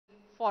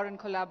foreign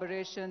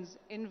collaborations,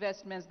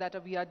 investments that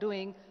we are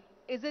doing,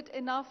 is it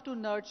enough to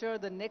nurture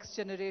the next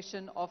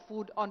generation of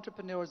food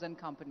entrepreneurs and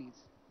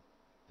companies?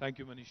 Thank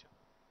you, Manisha.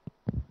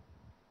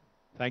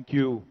 Thank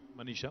you,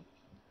 Manisha,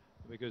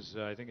 because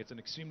I think it's an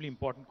extremely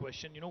important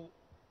question. You know,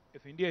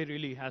 if India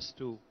really has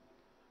to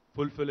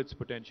fulfill its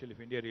potential, if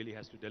India really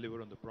has to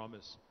deliver on the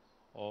promise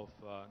of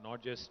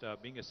not just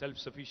being a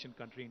self-sufficient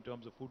country in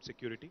terms of food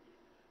security,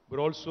 but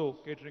also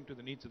catering to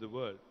the needs of the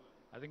world,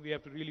 I think we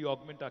have to really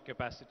augment our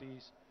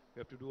capacities. We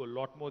have to do a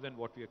lot more than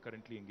what we are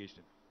currently engaged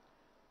in.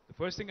 The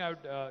first thing I would,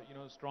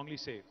 strongly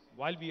say,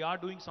 while we are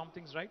doing some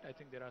things right, I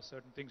think there are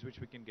certain things which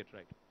we can get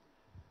right.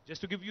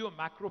 Just to give you a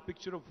macro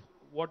picture of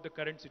what the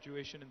current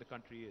situation in the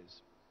country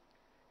is.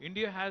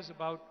 India has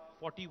about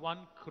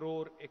 41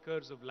 crore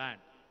acres of land,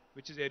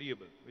 which is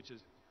arable, which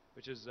is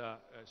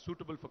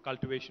suitable for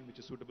cultivation, which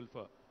is suitable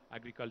for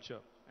agriculture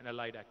and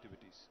allied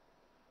activities.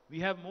 We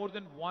have more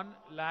than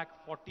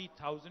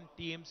 1,40,000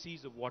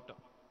 TMCs of water.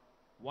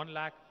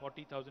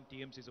 1,40,000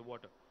 TMCs of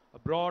water. A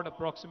broad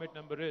approximate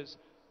number is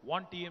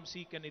 1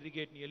 TMC can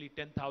irrigate nearly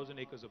 10,000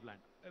 acres of land.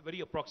 A very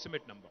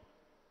approximate number.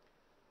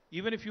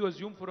 Even if you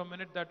assume for a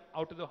minute that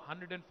out of the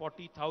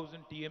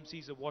 140,000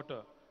 TMCs of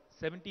water,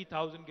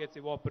 70,000 gets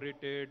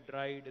evaporated,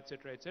 dried,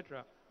 etc.,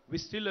 etc., we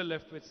still are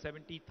left with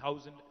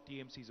 70,000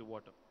 TMCs of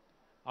water,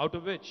 out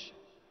of which,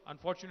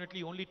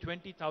 unfortunately, only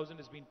 20,000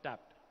 has been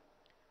tapped.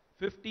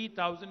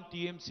 50,000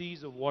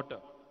 TMCs of water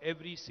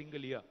every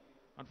single year,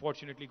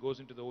 unfortunately, goes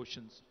into the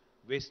oceans,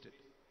 wasted.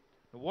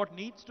 Now, what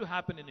needs to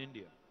happen in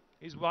India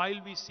is while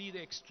we see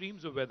the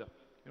extremes of weather,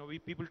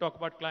 people talk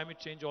about climate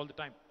change all the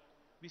time.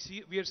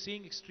 We are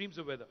seeing extremes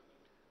of weather.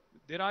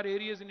 There are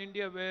areas in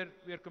India where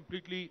we are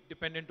completely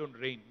dependent on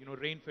rain,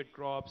 rain-fed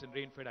crops and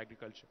rain-fed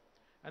agriculture.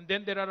 And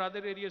then there are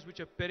other areas which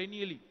are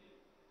perennially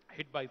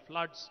hit by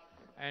floods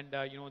and,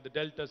 the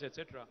deltas,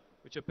 etc.,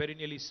 which are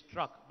perennially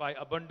struck by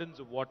abundance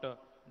of water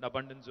and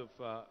abundance of,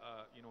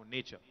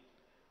 nature.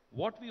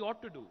 What we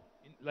ought to do,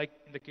 like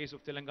in the case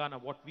of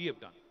Telangana, what we have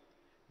done,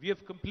 we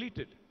have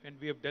completed and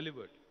we have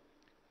delivered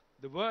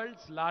the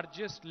world's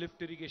largest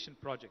lift irrigation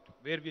project,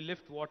 where we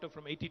lift water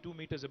from 82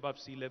 meters above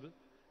sea level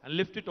and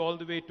lift it all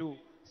the way to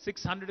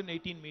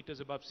 618 meters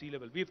above sea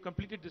level. We have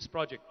completed this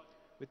project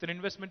with an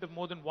investment of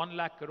more than 1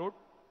 lakh crore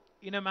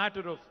in a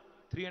matter of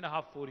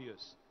 3.5, 4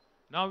 years.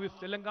 Now, if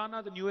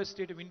Telangana, the newest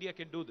state of India,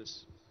 can do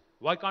this,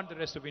 why can't the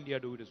rest of India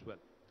do it as well?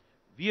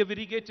 We have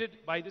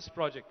irrigated by this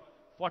project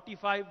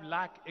 45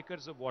 lakh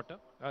acres of water,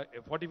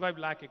 45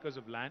 lakh acres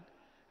of land,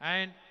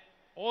 and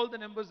all the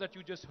numbers that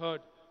you just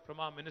heard from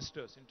our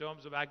ministers in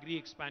terms of agri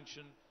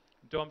expansion,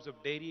 in terms of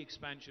dairy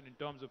expansion, in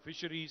terms of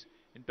fisheries,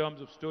 in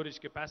terms of storage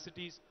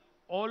capacities,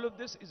 all of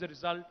this is a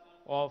result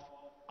of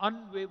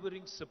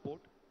unwavering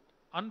support,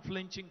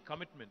 unflinching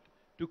commitment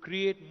to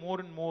create more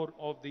and more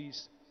of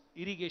these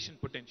irrigation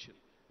potential.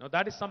 Now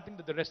that is something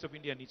that the rest of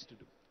India needs to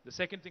do. The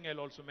second thing I'll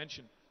also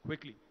mention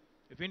quickly,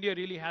 if India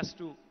really has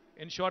to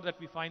ensure that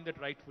we find that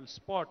rightful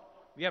spot,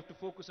 we have to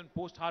focus on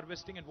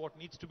post-harvesting and what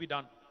needs to be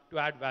done to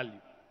add value.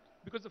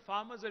 Because the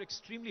farmers are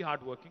extremely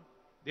hardworking.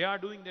 They are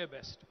doing their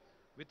best.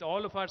 With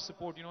all of our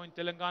support, in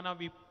Telangana,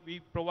 we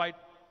provide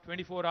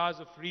 24 hours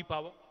of free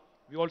power.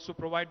 We also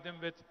provide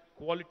them with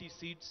quality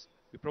seeds.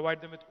 We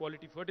provide them with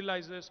quality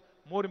fertilizers.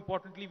 More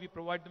importantly, we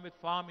provide them with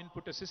farm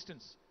input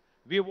assistance.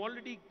 We have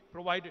already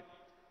provided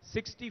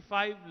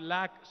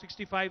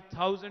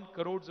 65,000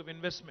 crores of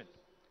investment,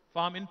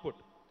 farm input,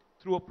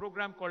 through a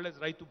program called as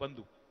Raitu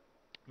Bandhu.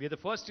 We are the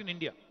first in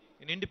India,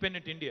 in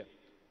independent India,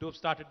 to have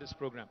started this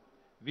program.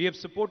 We have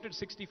supported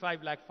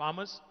 65 lakh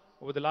farmers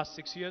over the last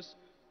 6 years,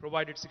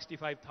 provided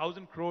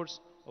 65,000 crores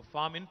of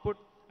farm input,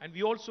 and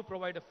we also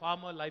provide a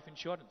farmer life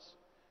insurance.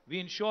 We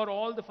insure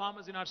all the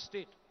farmers in our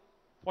state,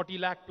 40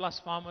 lakh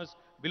plus farmers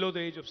below the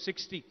age of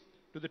 60,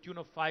 to the tune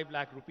of 5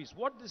 lakh rupees.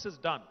 What this has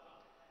done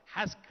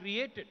has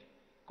created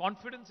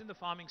confidence in the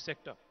farming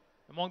sector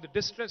among the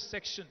distressed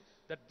section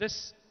that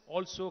this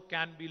also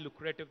can be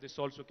lucrative, this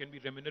also can be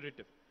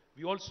remunerative.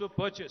 We also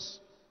purchase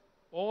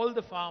all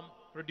the farm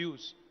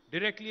produce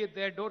directly at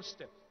their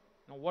doorstep.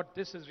 Now what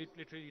this has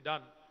literally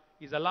done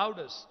is allowed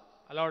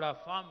our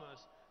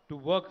farmers to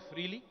work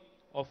freely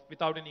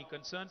without any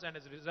concerns, and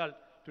as a result,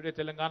 today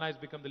Telangana has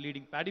become the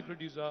leading paddy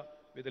producer,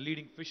 with the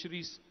leading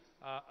fisheries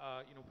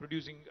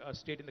producing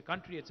state in the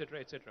country, etc.,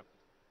 etc.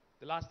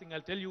 The last thing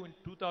I'll tell you, in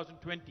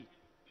 2020,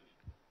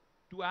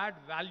 to add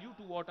value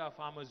to what our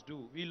farmers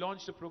do, we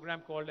launched a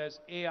program called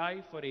as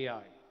AI for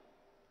AI,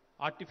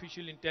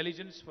 Artificial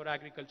Intelligence for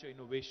Agriculture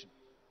Innovation.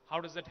 How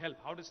does that help?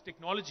 How does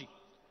technology,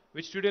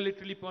 which today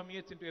literally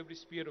permeates into every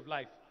sphere of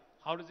life,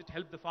 how does it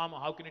help the farmer?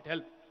 How can it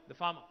help the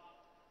farmer?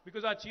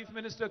 Because our Chief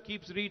Minister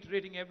keeps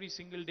reiterating every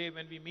single day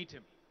when we meet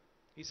him.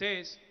 He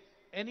says,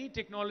 any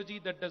technology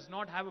that does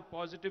not have a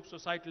positive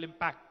societal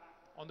impact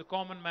on the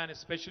common man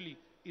especially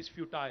is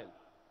futile.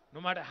 No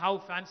matter how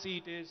fancy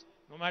it is,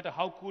 no matter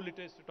how cool it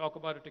is to talk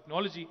about a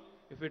technology,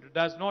 if it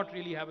does not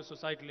really have a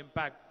societal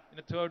impact in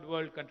a third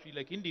world country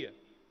like India,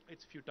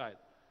 it's futile.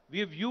 We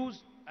have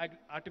used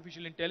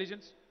artificial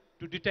intelligence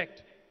to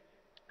detect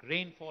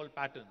rainfall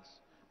patterns,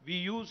 We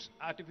use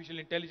artificial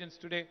intelligence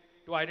today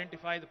to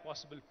identify the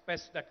possible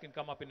pests that can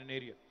come up in an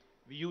area.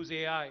 We use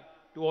AI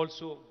to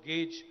also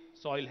gauge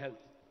soil health.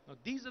 Now,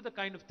 these are the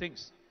kind of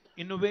things,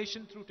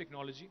 innovation through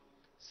technology,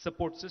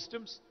 support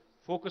systems,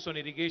 focus on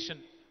irrigation.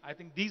 I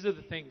think these are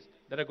the things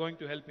that are going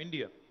to help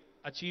India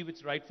achieve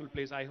its rightful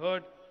place. I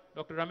heard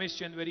Dr. Ramesh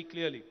Chand very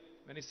clearly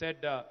when he said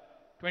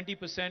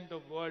 20%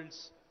 of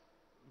world's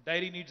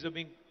dairy needs are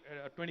being,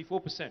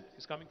 24%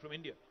 is coming from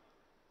India.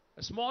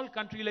 A small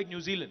country like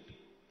New Zealand,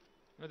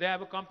 they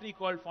have a company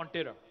called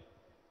Fonterra.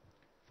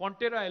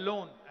 Fonterra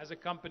alone as a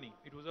company,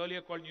 it was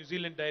earlier called New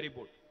Zealand Dairy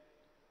Board,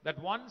 that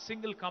one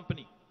single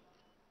company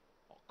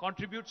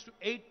contributes to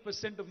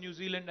 8% of New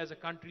Zealand as a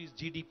country's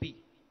GDP.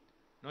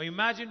 Now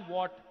imagine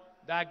what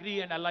the agri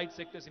and allied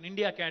sectors in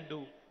India can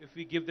do if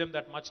we give them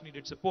that much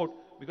needed support,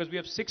 because we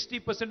have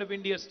 60% of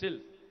India still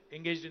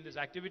engaged in this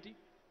activity.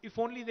 If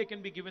only they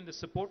can be given the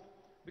support,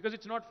 because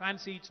it's not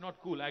fancy, it's not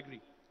cool,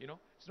 agri,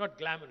 it's not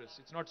glamorous,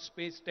 it's not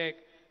space tech,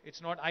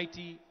 it's not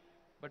IT,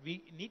 but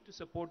we need to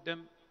support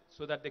them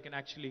so that they can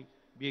actually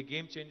be a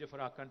game changer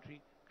for our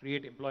country,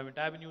 create employment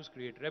avenues,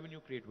 create revenue,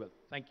 create wealth.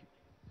 Thank you.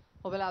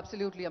 Oh, well,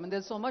 absolutely. I mean,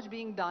 there's so much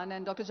being done.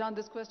 And Dr. Jan,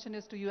 this question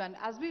is to you. And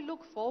as we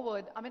look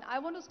forward, I mean, I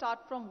want to start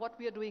from what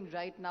we are doing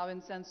right now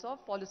in sense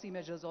of policy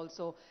measures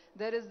also.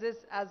 There is this,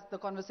 as the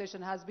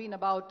conversation has been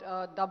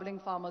about doubling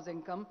farmers'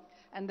 income.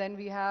 And then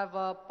we have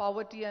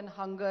poverty and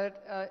hunger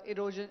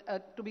erosion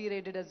to be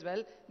rated as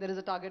well. There is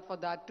a target for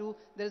that too.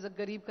 There is a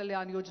Garib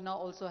Kalyan Yojana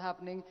also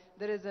happening.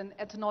 There is an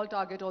ethanol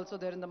target also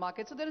there in the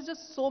market. So there is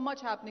just so much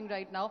happening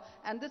right now.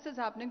 And this is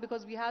happening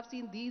because we have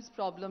seen these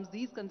problems,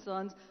 these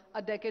concerns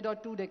a decade or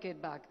 2 decades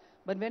back.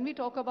 But when we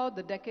talk about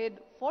the decade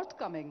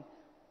forthcoming,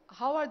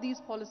 how are these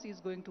policies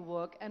going to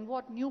work and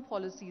what new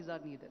policies are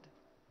needed?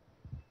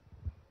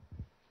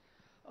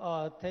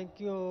 Thank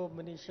you,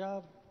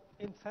 Manisha.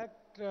 In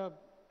fact,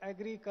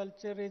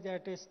 agriculture is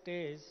at a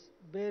stage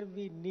where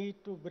we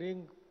need to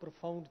bring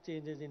profound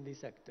changes in the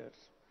sector.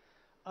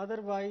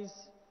 Otherwise,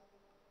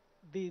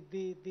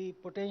 the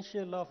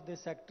potential of the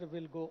sector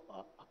will go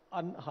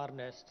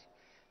unharnessed.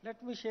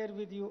 Let me share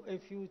with you a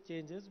few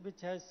changes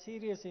which has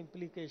serious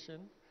implication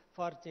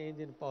for change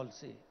in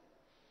policy.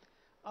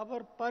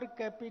 Our per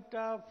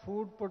capita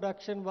food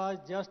production was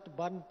just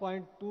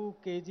 1.2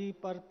 kg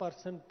per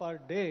person per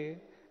day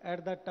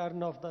at the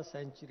turn of the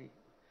century.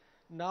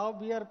 Now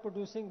we are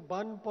producing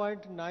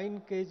 1.9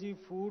 kg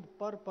food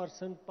per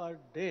person per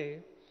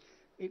day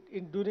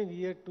during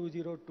year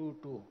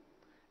 2022,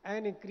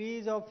 an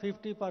increase of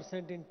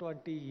 50% in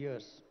 20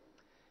 years.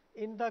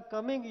 In the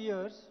coming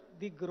years,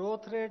 the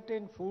growth rate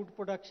in food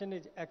production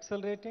is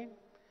accelerating,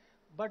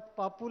 but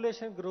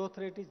population growth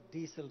rate is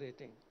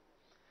decelerating.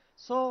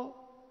 So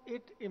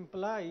it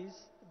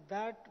implies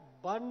that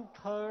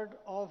 1/3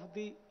 of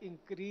the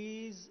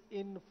increase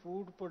in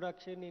food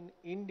production in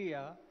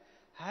India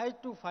has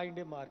to find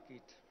a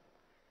market.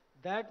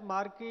 That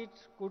market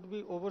could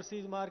be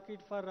overseas market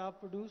for raw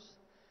produce.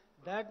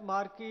 That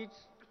market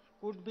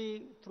could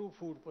be through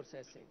food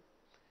processing.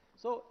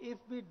 So if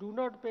we do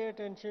not pay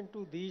attention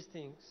to these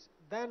things,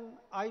 then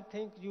I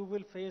think you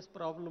will face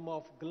problem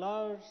of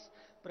gluts,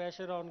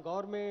 pressure on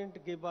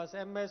government, give us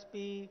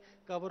MSP,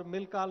 cover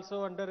milk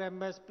also under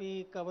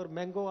MSP, cover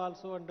mango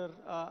also under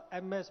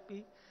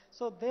MSP.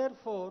 So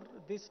therefore,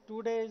 this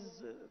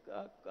today's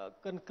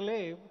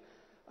conclave,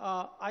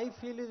 I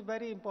feel is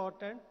very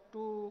important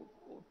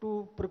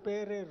to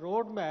prepare a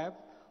roadmap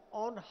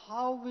on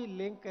how we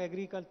link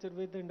agriculture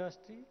with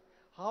industry,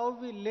 how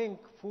we link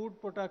food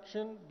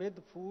production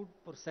with food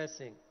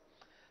processing,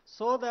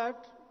 so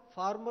that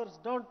farmers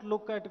don't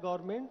look at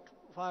government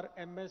for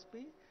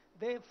MSP.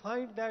 They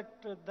find that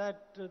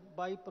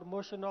by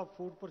promotion of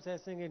food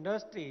processing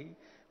industry,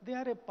 they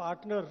are a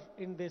partner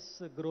in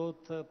this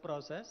growth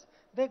process.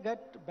 They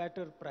get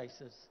better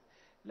prices.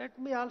 Let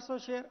me also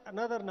share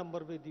another number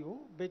with you,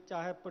 which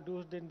I have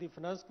produced in the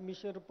Finance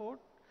Commission report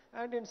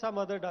and in some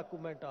other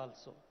document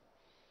also.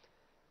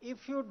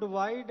 If you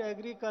divide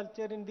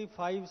agriculture in the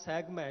 5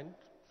 segments,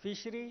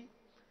 fishery,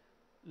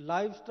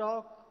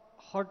 livestock,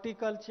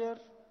 horticulture,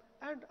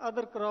 and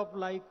other crop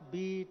like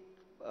beet,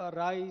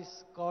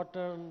 rice,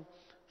 cotton,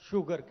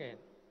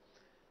 sugarcane,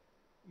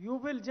 you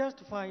will just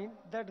find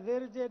that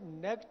there is a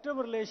negative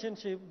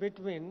relationship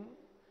between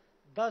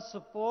the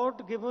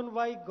support given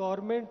by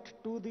government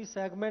to the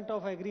segment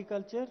of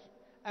agriculture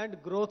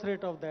and growth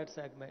rate of that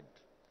segment.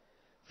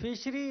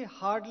 Fishery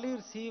hardly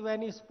receive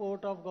any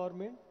support of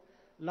government,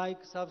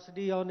 like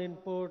subsidy on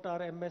import or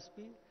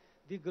MSP.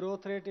 The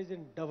growth rate is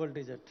in double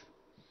digit.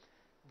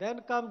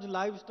 Then comes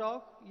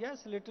livestock.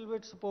 Yes, little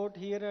bit support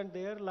here and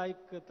there,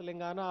 like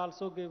Telangana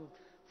also give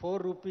 4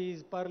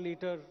 rupees per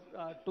liter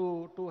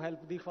to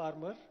help the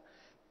farmer.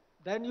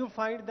 Then you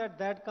find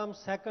that comes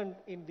second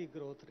in the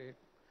growth rate.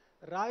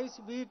 Rice,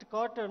 wheat,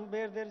 cotton,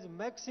 where there is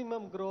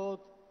maximum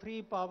growth,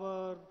 free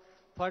power,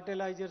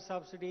 fertilizer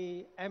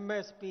subsidy,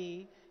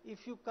 MSP,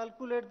 if you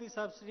calculate the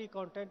subsidy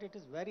content, it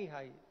is very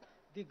high.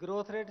 The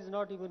growth rate is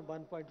not even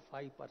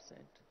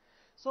 1.5%.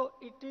 So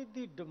it is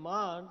the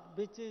demand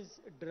which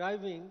is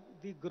driving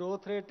the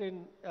growth rate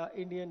in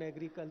Indian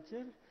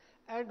agriculture,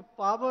 and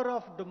power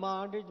of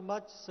demand is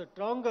much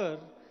stronger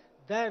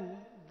than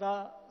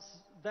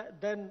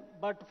than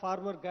what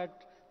farmer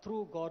get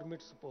through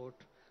government support.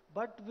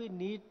 But we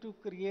need to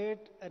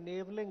create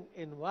enabling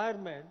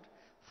environment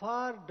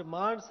for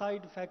demand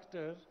side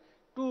factor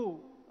to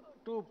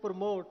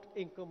promote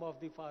income of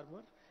the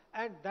farmer,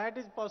 and that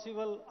is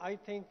possible, I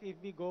think, if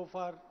we go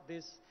for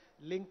this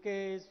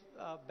linkage,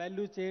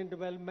 value chain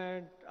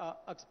development,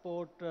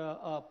 export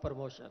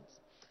promotions.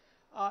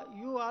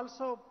 You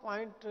also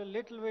point a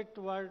little bit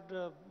toward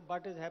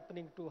what is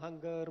happening to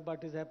hunger,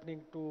 what is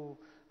happening to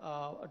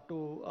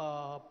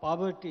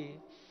poverty.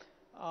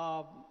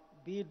 Uh,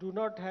 we do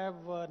not have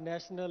a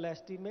national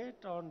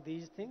estimate on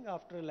these things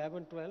after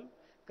 11, 12.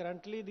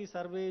 Currently, the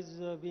survey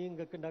is being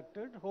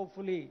conducted.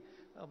 Hopefully,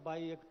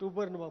 by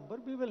October, November,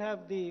 we will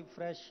have the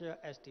fresh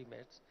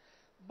estimates.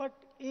 But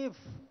if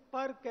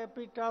per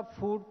capita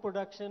food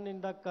production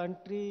in the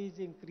country is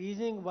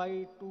increasing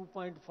by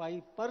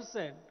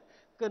 2.5%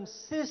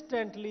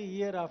 consistently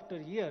year after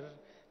year,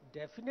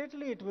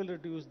 definitely it will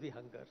reduce the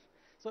hunger.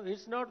 So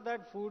it's not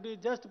that food is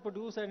just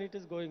produced and it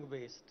is going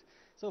waste.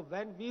 So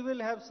when we will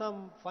have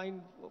some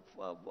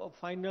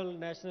final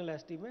national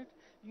estimate,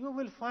 you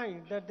will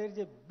find that there is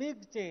a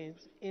big change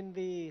in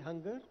the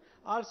hunger,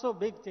 also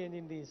big change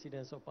in the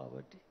incidence of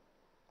poverty.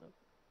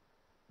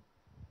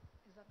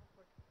 Is that not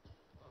working?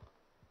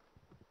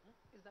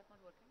 Is that not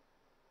working?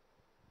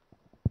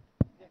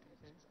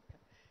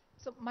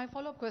 So my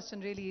follow-up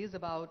question really is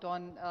about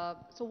on,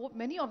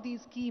 many of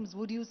these schemes,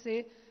 would you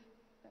say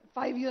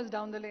 5 years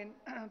down the lane,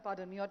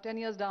 pardon me, or 10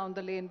 years down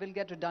the lane will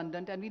get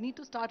redundant and we need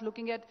to start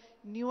looking at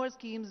newer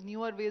schemes,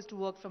 newer ways to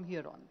work from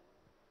here on?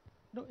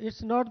 No,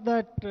 it's not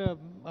that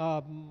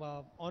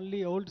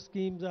only old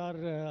schemes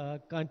are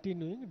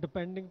continuing.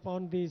 Depending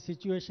upon the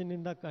situation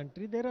in the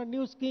country, there are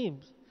new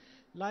schemes.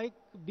 Like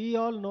we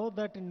all know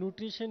that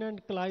nutrition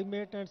and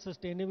climate and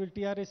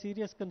sustainability are a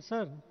serious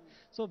concern.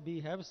 So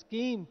we have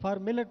scheme for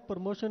millet,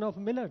 promotion of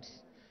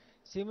millets.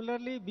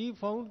 Similarly, we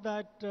found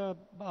that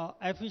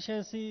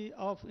efficiency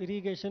of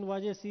irrigation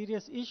was a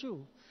serious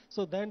issue.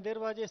 So then there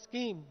was a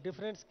scheme,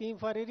 different scheme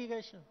for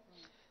irrigation.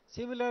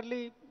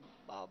 Similarly,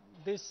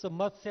 this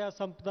Matsya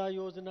Sampada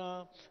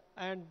Yojana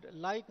and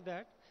like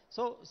that.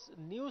 So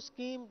new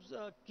schemes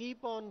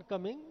keep on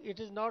coming. It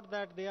is not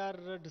that they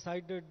are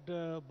decided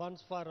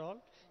once for all.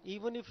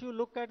 Even if you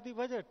look at the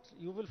budget,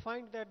 you will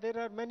find that there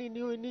are many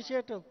new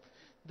initiatives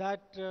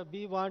that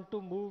we want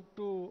to move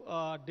to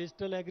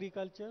digital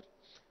agriculture.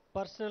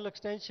 Personal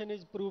extension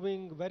is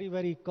proving very,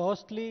 very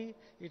costly.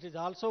 It is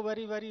also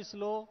very, very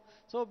slow.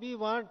 So we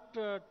want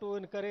to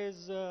encourage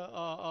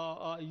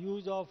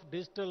use of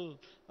digital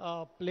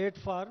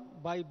platform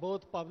by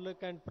both public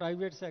and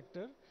private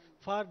sector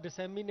for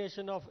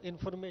dissemination of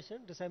information,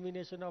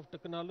 dissemination of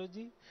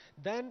technology.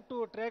 Then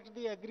to attract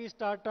the agri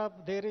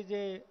startup, there is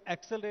a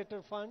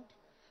accelerator fund.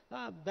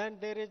 Then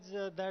there is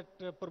that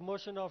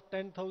promotion of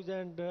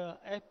 10,000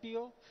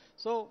 FPO.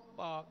 So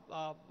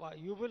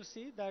you will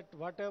see that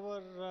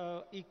whatever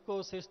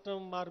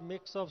ecosystem or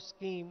mix of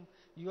scheme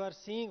you are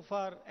seeing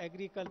for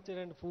agriculture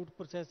and food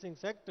processing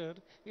sector,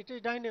 it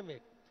is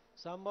dynamic.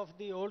 Some of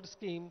the old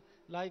scheme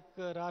like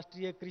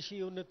Rashtriya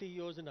Krishi Unnati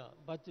Yojana,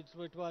 but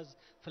it was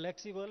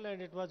flexible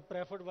and it was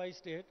preferred by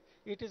state.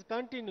 It is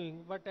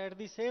continuing, but at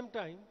the same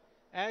time,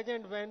 as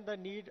and when the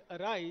need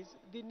arise,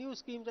 the new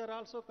schemes are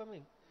also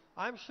coming.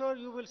 I'm sure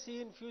you will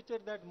see in future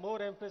that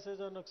more emphasis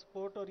on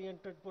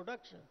export-oriented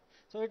production.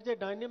 So it's a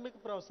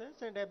dynamic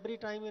process, and every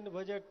time in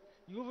budget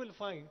you will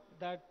find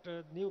that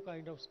new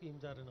kind of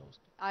schemes are announced.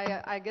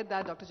 I get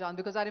that, Dr. Chand,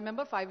 because I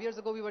remember 5 years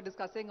ago we were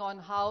discussing on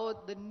how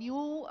the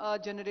new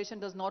generation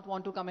does not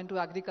want to come into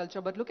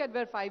agriculture. But look at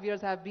where 5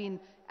 years have been.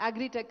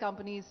 Agri-tech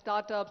companies,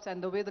 startups,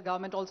 and the way the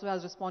government also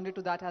has responded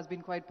to that has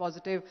been quite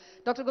positive.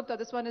 Dr. Gupta,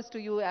 this one is to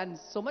you, and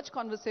so much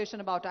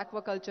conversation about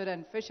aquaculture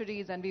and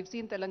fisheries, and we've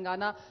seen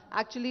Telangana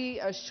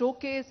actually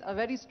showcase a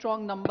very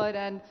strong number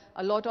and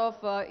a lot of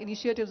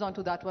initiatives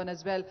onto that one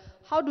as well.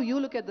 How do you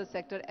look at the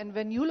sector? And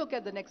when you look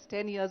at the next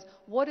 10 years,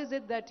 what is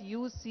it that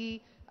you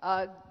see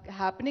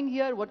happening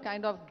here? What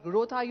kind of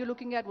growth are you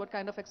looking at? What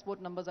kind of export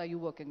numbers are you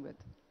working with?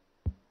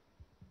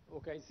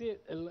 Okay, I see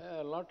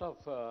a lot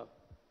of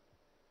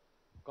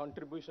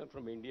contribution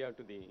from India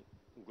to the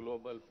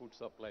global food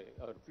supply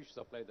or fish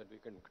supply that we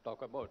can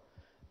talk about.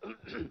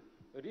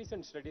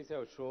 Recent studies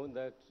have shown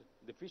that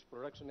the fish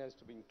production has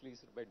to be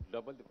increased by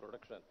double the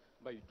production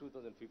by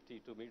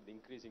 2050 to meet the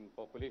increasing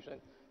population,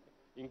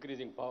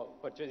 increasing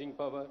purchasing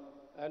power,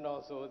 and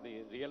also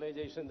the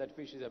realization that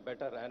fish is a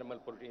better animal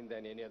protein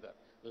than any other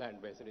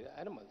land-based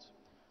animals.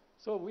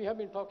 So we have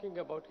been talking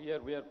about here,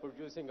 we are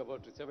producing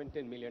about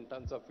 17 million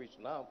tons of fish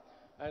now,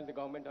 and the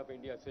government of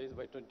India says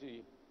by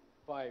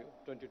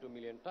 22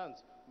 million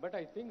tons. But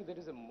I think there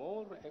is a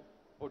more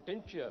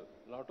potential,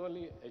 not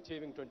only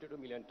achieving 22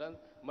 million tons,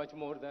 much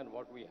more than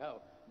what we have.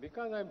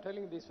 Because I'm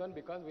telling this one,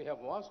 because we have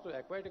vast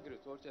aquatic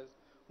resources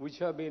which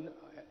have been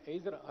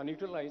either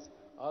unutilized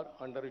or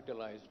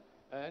underutilized.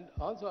 And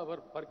also our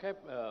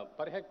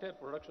per hectare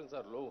productions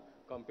are low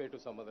compared to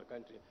some other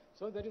country.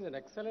 So there is an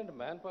excellent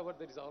manpower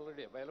that is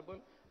already available,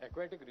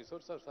 aquatic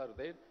resources are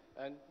there,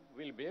 and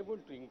we'll be able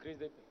to increase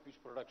the fish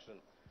production.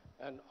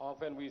 And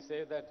often we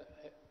say that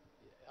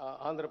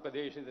Andhra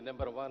Pradesh is the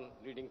 #1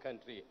 leading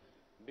country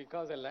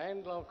because a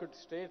landlocked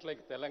state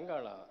like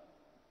Telangana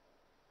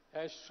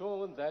has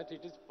shown that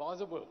it is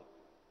possible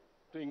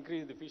to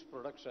increase the fish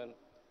production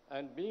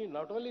and be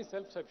not only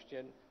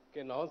self-sufficient,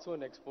 can also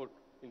export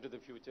into the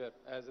future,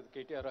 as the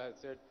KTR has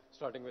said,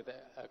 starting with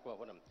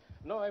aquafarm.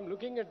 Now I'm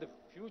looking at the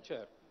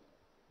future.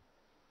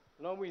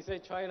 Now we say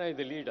China is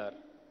the leader,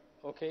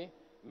 okay?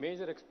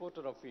 Major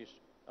exporter of fish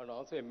and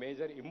also a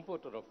major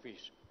importer of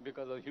fish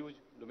because of huge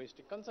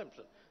domestic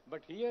consumption.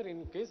 But here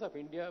in case of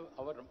India,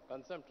 our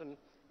consumption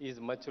is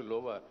much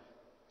lower.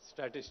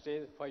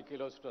 Statistics 5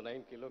 kilos to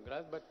 9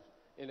 kilograms, but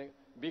in a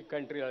big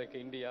country like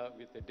India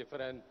with a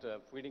different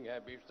feeding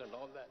habits and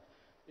all that,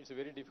 it's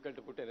very difficult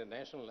to put in a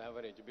national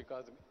average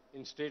because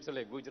in states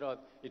like Gujarat,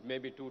 it may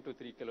be 2 to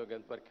 3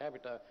 kilograms per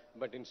capita,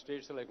 but in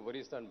states like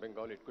Orissa and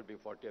Bengal, it could be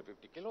 40 or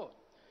 50 kilos.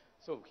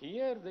 So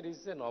here there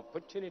is an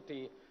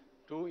opportunity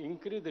to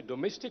increase the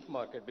domestic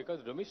market because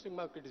the domestic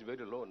market is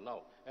very low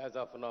now, as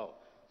of now.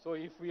 So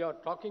if we are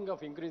talking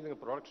of increasing the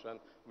production,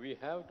 we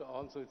have to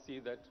also see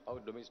that our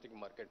domestic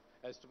market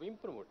has to be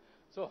improved.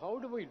 So how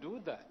do we do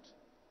that?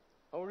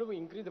 How do we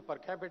increase the per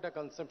capita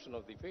consumption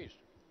of the fish?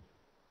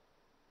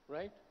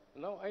 Right?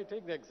 Now I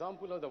take the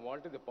example of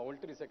the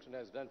poultry section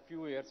has done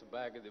few years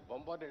back. They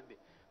bombarded the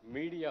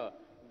media.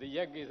 The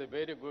egg is a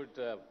very good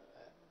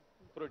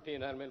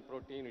protein, animal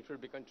protein. It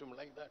should be consumed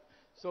like that.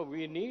 So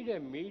we need a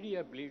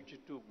media bleach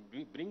to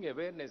bring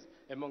awareness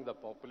among the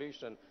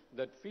population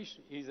that fish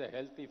is a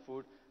healthy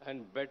food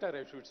and better,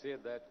 I should say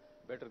that,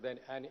 better than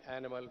any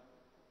animal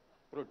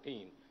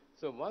protein.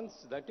 So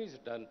once that is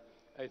done,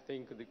 I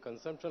think the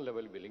consumption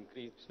level will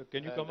increase. So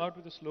can you come out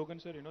with a slogan,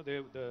 sir? You know,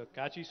 the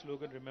catchy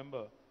slogan,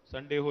 remember,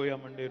 Sunday ho ya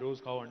Monday,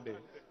 rose khao ande.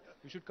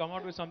 We should come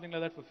out with something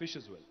like that for fish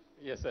as well.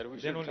 Yes, sir. We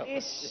Then should only.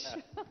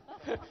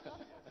 Yeah.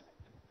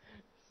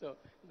 So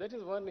that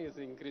is one is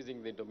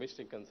increasing the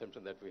domestic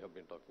consumption that we have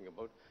been talking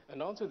about.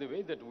 And also the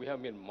way that we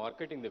have been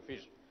marketing the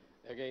fish,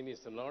 again,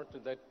 is not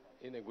that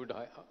in a good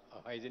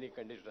hygienic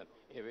condition,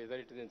 whether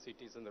it is in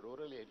cities and the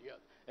rural areas.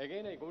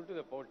 Again, I go to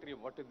the poultry,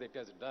 what it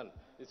has done.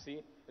 You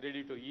see,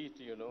 ready to eat,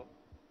 you know,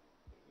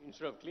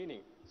 instead of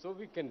cleaning. So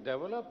we can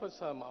develop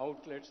some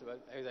outlets,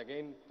 as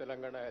again,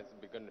 Telangana has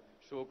begun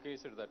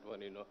showcased that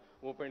one, you know,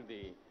 opened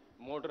the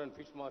modern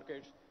fish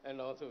markets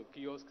and also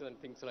kiosks and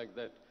things like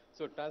that.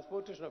 So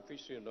transportation of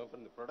fish, you know,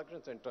 from the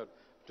production center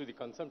to the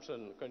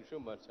consumption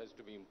consumers has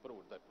to be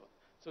improved, that one.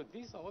 So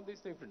all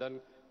these things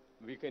done,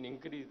 we can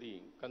increase the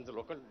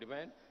local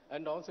demand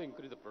and also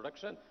increase the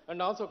production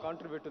and also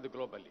contribute to the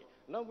globally.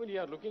 Now we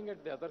are looking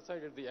at the other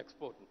side of the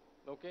export,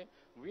 okay?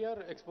 We are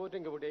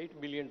exporting about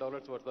 $8 billion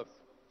worth of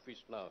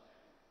fish now.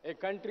 A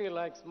country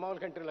like, small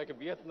country like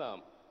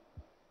Vietnam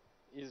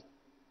is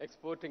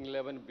exporting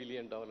 $11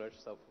 billion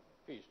of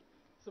fish.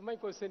 So my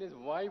question is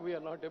why we are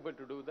not able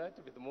to do that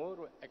with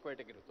more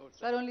aquatic resources?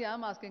 Sir, only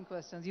I'm asking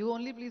questions. You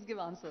only please give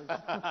answers.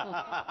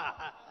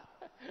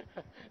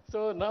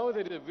 So now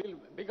there is a will,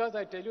 because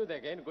I tell you that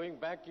again, going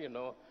back, you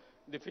know,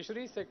 the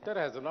fisheries sector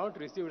has not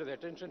received the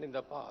attention in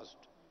the past.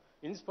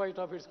 In spite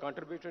of its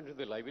contribution to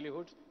the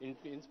livelihoods,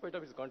 in spite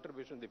of its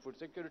contribution to the food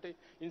security,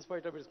 in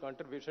spite of its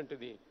contribution to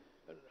the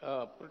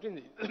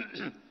protein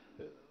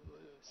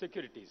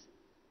securities.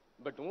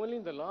 But only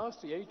in the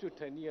last 8 to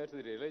 10 years,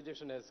 the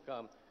realization has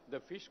come the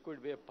fish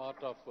could be a part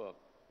of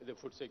the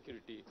food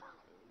security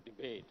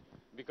debate.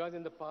 Because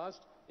in the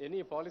past,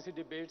 any policy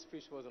debates,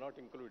 fish was not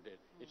included.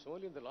 It's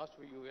only in the last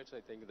few years,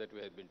 I think, that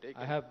we have been taking.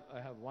 I have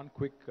one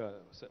quick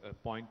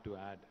point to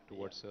add to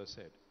what Sir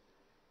said.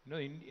 You know,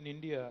 in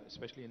India,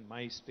 especially in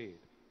my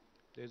state,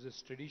 there's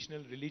this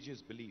traditional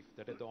religious belief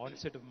that at the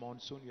onset of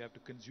monsoon, you have to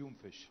consume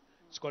fish.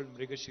 It's called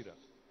Mrigashira.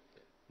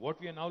 What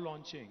we are now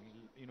launching,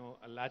 you know,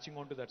 latching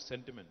onto that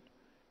sentiment,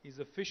 is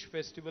a fish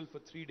festival for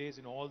 3 days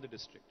in all the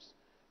districts.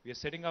 We are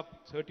setting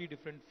up 30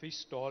 different fish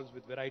stalls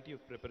with variety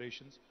of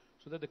preparations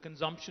so that the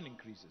consumption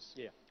increases.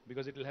 Yeah.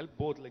 Because it will help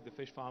both like the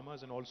fish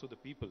farmers and also the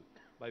people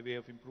by way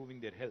of improving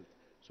their health.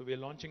 So we are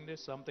launching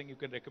this, something you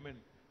can recommend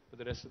for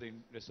the rest of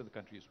the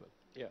country as well.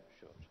 Yeah,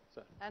 sure,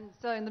 sir. And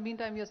sir, in the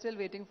meantime, we are still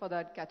waiting for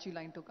that catchy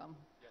line to come.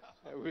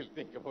 I will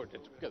think about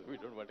it because we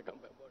don't want to come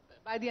back about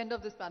that. By the end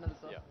of this panel,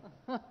 sir.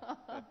 Yeah.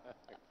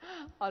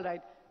 All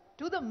right.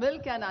 To the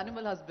milk and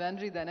animal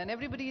husbandry then, and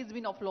everybody has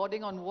been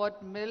applauding on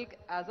what milk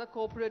as a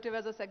cooperative,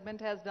 as a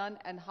segment has done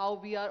and how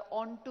we are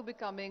on to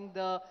becoming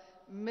the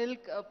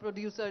milk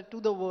producer to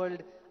the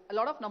world. A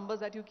lot of numbers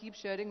that you keep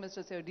sharing,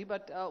 Mr. Sirdi,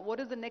 but what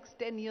is the next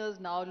 10 years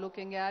now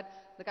looking at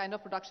the kind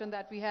of production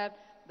that we have?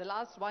 The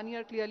last 1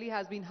 year clearly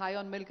has been high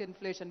on milk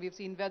inflation. We've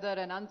seen weather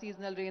and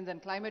unseasonal rains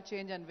and climate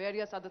change and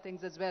various other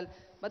things as well.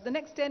 But the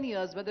next 10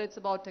 years, whether it's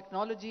about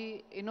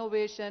technology,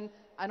 innovation,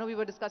 I know we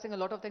were discussing a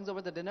lot of things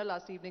over the dinner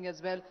last evening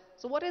as well.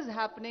 So what is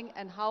happening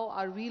and how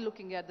are we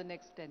looking at the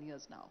next 10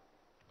 years now?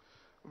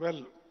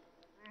 Well,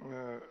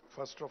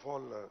 first of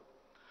all,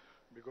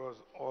 because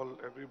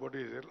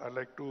everybody is ill. I'd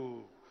like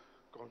to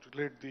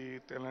congratulate the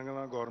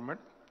Telangana government.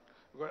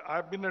 Because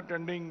I've been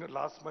attending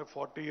last my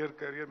 40-year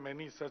career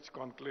many such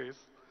conclaves,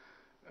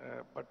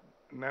 but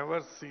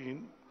never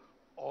seen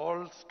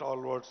all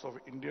stalwarts of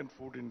Indian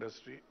food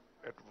industry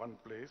at one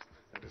place.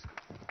 That is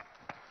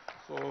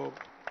so,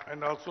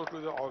 and also to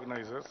the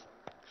organizers,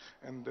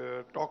 and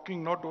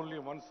talking not only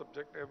one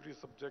subject, every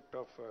subject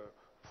of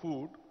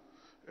food,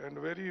 and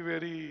very,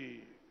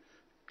 very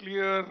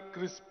clear,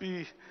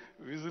 crispy,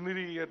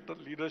 visionary at the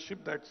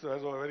leadership that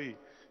has very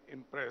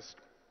impressed.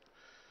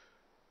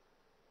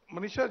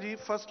 Manisha ji,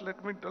 first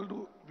let me tell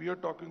you, we are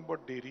talking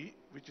about dairy,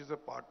 which is a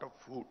part of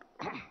food.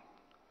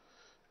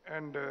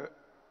 And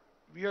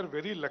we are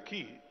very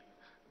lucky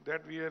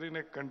that we are in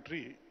a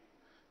country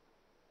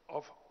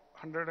of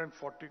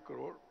 140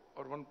 crore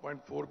or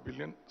 1.4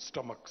 billion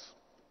stomachs,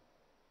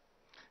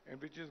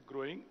 and which is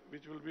growing,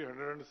 which will be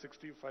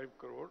 165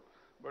 crore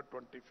by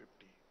 2050.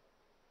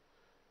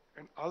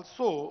 And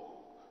also,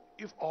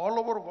 if all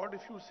over world,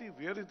 if you see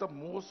where is the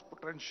most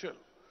potential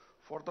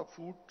for the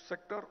food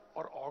sector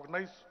or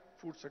organized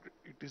food sector,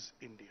 it is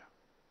India.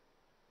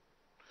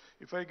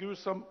 If I give you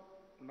some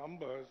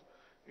numbers,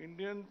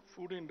 Indian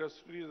food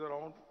industry is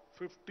around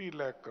 50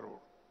 lakh crore.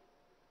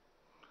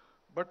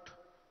 But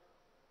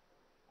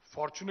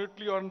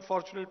fortunately or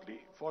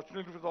unfortunately,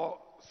 fortunately for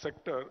the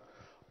sector,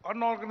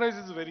 unorganized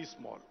is very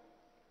small.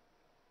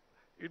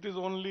 It is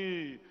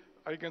only,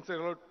 I can say,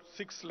 around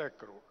 6 lakh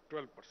crore,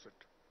 12%.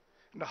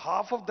 And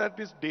half of that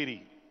is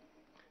dairy.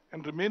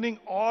 And remaining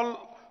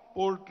all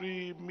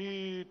poultry,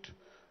 meat,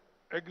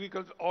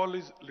 agriculture, all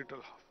is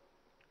little half.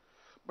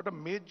 But a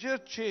major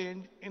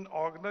change in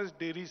organized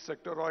dairy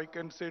sector, or I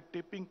can say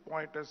tipping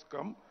point, has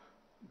come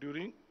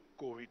during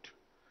COVID.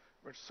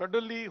 But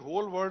suddenly,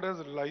 whole world has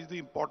realized the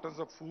importance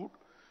of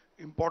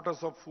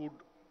food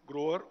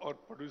grower or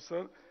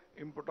producer,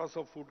 importance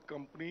of food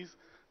companies,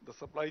 the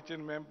supply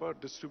chain member,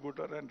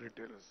 distributor, and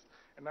retailers.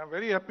 And I'm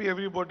very happy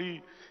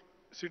everybody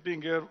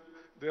sitting here,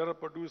 they are a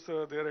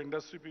producer, they are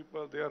industry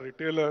people, they are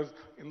retailers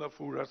in the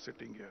food are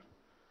sitting here.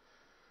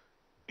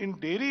 In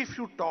dairy, if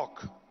you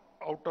talk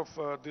out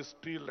of this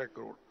 3 lakh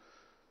crore,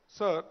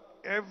 sir,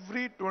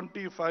 every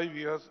 25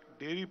 years,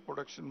 dairy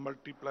production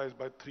multiplies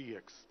by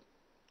 3x.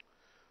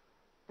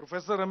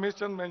 Professor Ramesh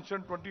Chand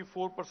mentioned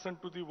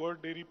 24% to the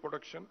world dairy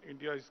production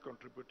India is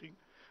contributing.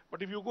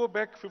 But if you go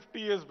back 50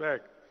 years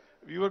back,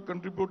 we were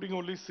contributing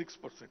only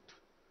 6%,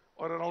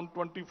 or around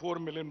 24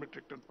 million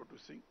metric ton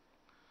producing.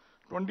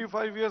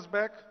 25 years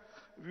back,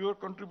 we were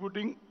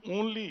contributing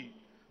only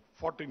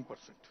 14%.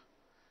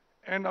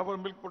 And our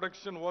milk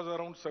production was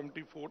around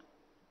 74.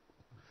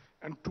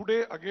 And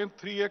today, again,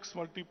 3x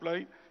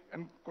multiply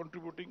and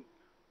contributing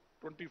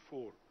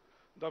 24.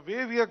 The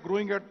way we are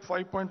growing at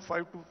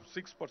 5.5 to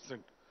 6%,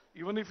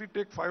 even if we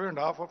take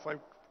 5.5 or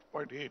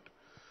 5.8,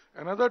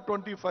 another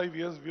 25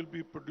 years we'll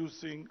be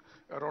producing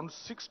around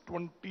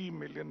 620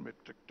 million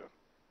metric ton,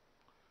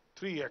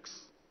 3x.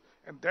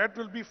 And that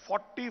will be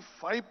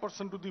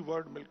 45% to the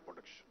world milk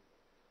production.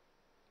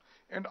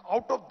 And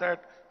out of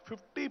that,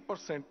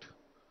 50%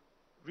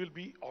 will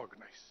be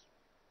organized.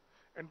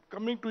 And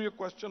coming to your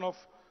question of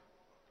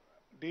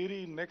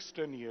dairy in next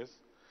 10 years,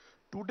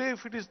 today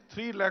if it is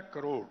 3 lakh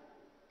crore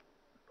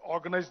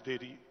organized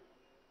dairy,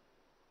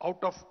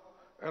 out of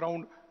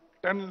around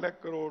 10 lakh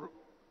crore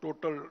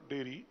total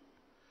dairy,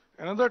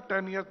 another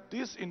 10 years,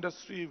 this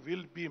industry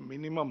will be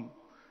minimum,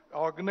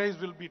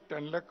 organized will be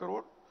 10 lakh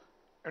crore,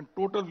 and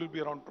total will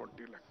be around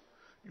 20 lakh.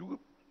 You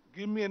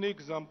give me an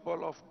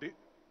example of the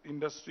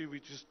industry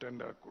which is 10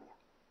 lakh crore,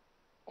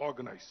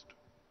 organized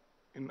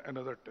in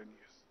another 10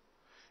 years.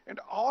 And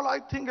all I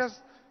think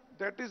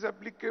that is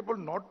applicable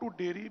not to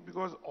dairy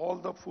because all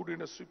the food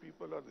industry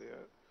people are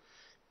there.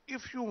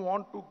 If you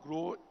want to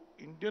grow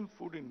Indian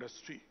food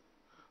industry,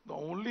 the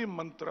only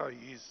mantra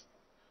is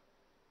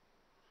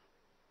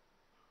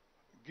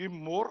give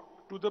more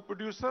to the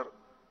producer,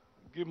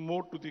 give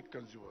more to the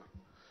consumer.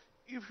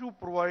 If you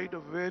provide a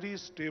very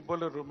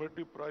stable and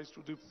remunerative price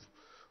to the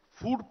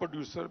food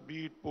producer,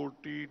 be it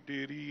poultry,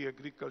 dairy,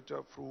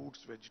 agriculture,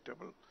 fruits,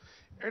 vegetable,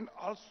 and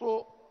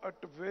also at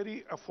a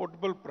very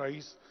affordable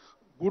price,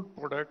 good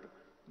product,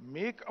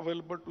 make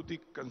available to the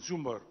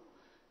consumer,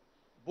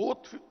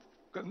 both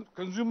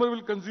consumer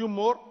will consume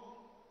more,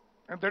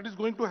 and that is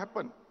going to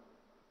happen.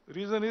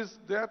 Reason is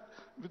that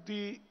with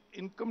the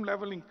income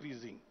level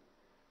increasing,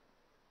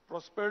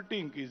 prosperity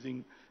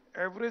increasing,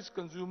 average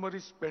consumer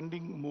is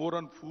spending more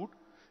on food,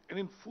 and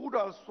in food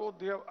also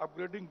they are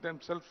upgrading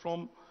themselves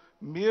from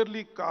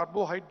merely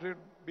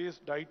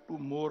carbohydrate-based diet to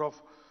more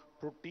of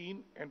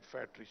protein and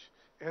fat-rich.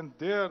 And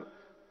their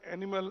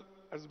animal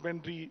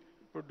husbandry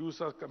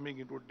producers are coming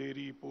into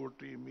dairy,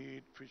 poultry,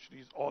 meat,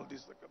 fisheries, all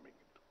these are coming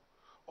into,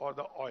 or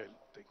the oil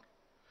thing.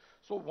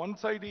 So one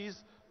side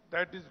is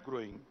that is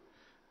growing.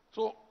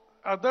 So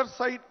other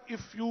side,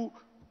 if you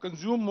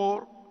consume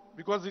more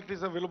because it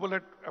is available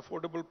at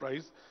affordable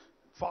price,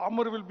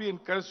 farmer will be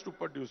encouraged to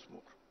produce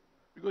more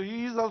because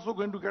he is also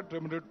going to get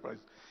remunerated price.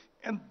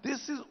 And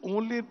this is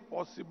only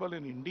possible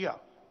in India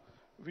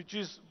which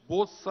is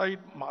both side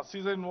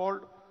masses are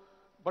involved,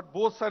 but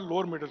both side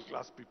lower middle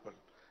class people,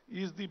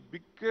 is the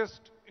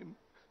biggest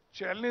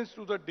challenge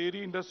to the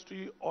dairy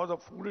industry or the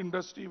food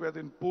industry, whether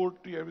in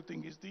poultry,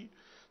 everything is the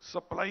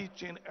supply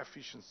chain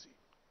efficiency.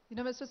 You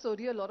know, Mr.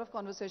 Sodhi, a lot of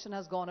conversation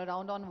has gone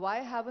around on why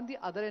haven't the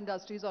other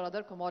industries or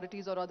other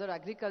commodities or other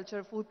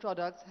agriculture food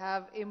products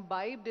have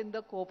imbibed in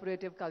the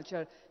cooperative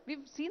culture.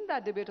 We've seen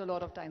that debate a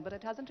lot of time, but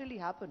it hasn't really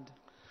happened.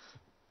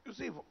 You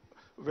see,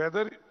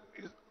 whether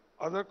is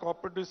other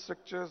cooperative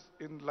structures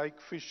in like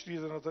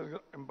fisheries and other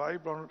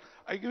imbibed on,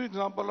 I give you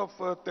example of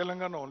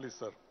Telangana only,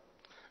 sir.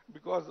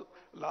 Because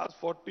last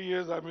 40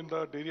 years I'm in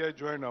the dairy, I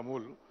joined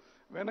Amul.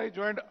 When I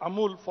joined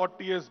Amul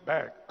 40 years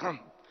back,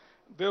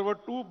 there were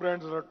two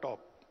brands at the top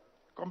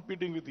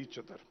competing with each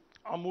other,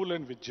 Amul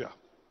and Vijaya.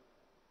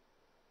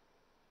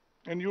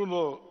 And you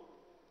know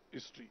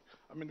history.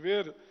 I mean,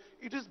 where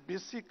it is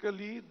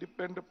basically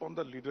depend upon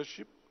the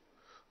leadership,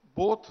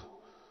 both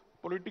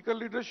political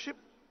leadership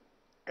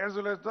as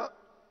well as the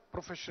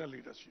professional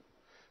leadership.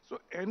 So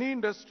any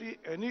industry,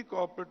 any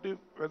cooperative,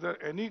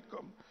 whether any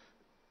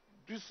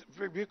this,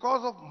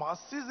 because of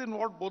masses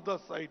involved both the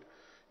side,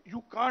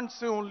 you can't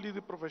say only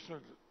the professional.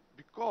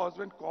 Because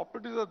when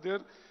cooperatives are there,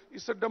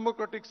 it's a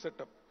democratic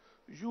setup.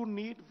 You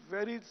need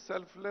very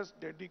selfless,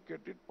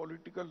 dedicated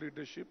political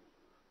leadership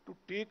to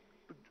take,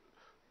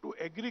 to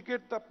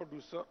aggregate the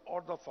producer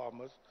or the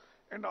farmers,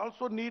 and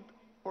also need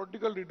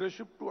political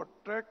leadership to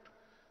attract,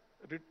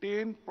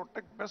 retain,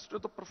 protect best to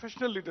the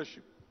professional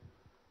leadership.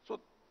 So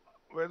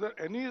whether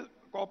any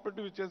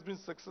cooperative which has been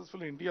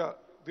successful in India,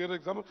 their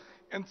example,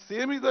 and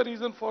same is the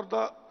reason for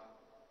the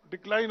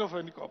decline of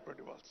any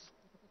cooperative also.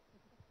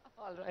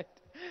 All right.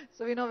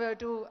 So we know where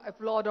to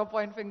applaud or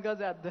point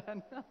fingers at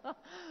then.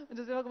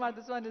 Mr. Sivakumar,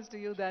 this one is to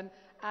you then.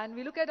 And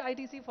we look at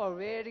ITC for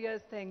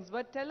various things.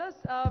 But tell us,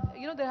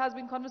 there has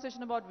been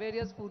conversation about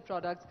various food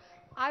products.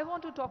 I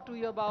want to talk to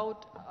you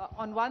about,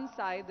 on one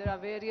side, there are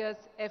various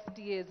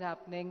FTAs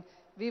happening.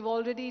 We've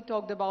already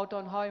talked about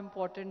on how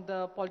important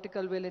the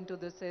political will into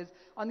this is.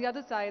 On the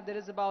other side, there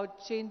is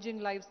about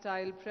changing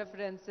lifestyle,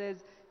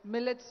 preferences.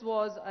 Millets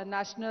was a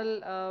national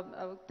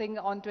thing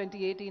on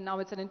 2018. Now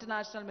it's an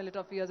international millet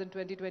of years in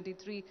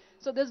 2023.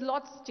 So there's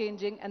lots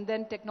changing, and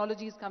then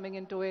technology is coming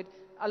into it.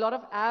 A lot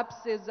of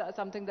apps is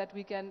something that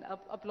we can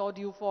applaud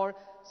you for.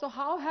 So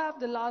how have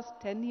the last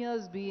 10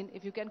 years been,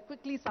 if you can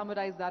quickly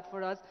summarize that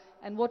for us,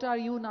 and what are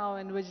you now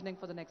envisioning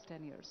for the next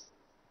 10 years?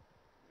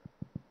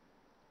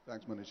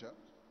 Thanks, Manisha.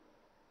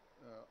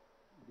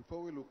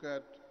 Before we look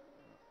at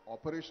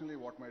operationally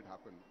what might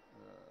happen,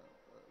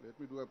 let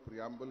me do a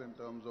preamble in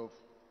terms of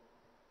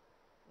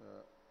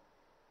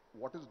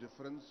what is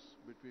difference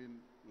between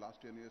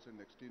last 10 years and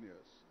next 10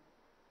 years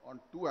on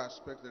two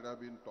aspects that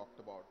have been talked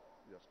about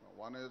just now.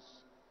 One is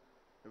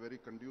a very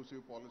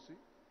conducive policy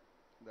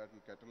that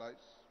will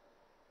catalyze,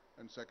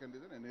 and second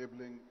is an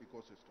enabling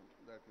ecosystem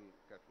that will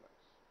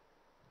catalyze.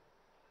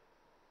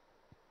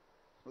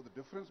 So the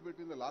difference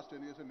between the last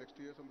 10 years and next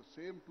years on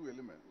the same two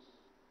elements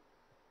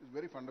is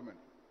very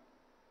fundamental.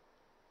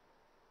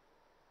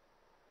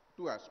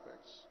 Two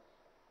aspects.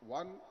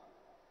 One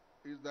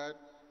is that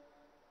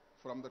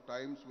from the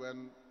times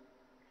when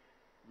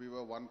we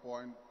were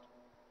 1.2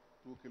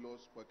 kilos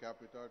per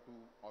capita to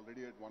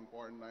already at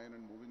 1.9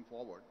 and moving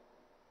forward,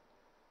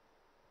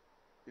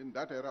 in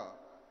that era,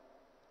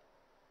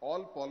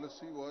 all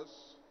policy was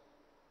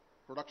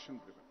production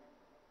driven.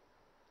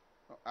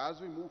 Now, as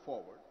we move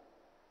forward,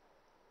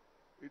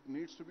 it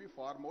needs to be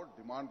far more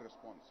demand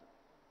responsive.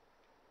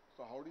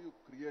 So how do you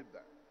create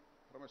that?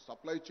 From a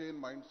supply chain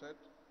mindset,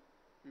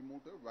 we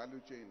move to a value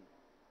chain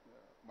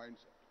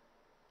mindset.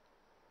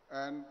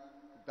 And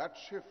that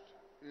shift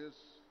is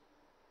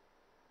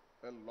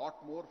a lot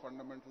more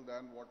fundamental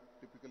than what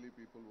typically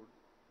people would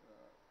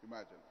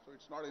imagine. So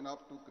it's not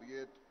enough to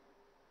create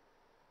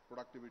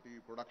productivity,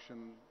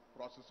 production,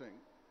 processing,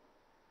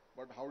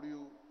 but how do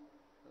you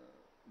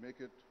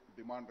make it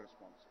demand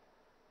responsive?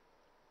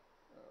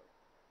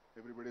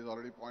 Everybody has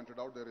already pointed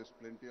out there is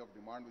plenty of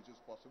demand which is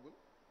possible,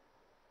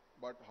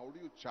 but how do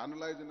you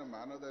channelize in a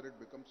manner that it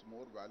becomes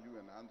more value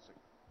enhancing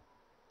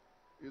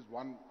is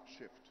one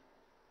shift.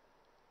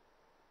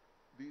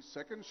 The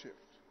second shift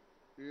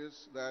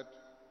is that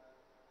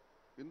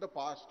in the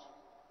past,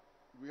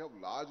 we have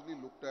largely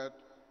looked at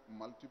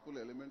multiple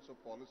elements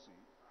of policy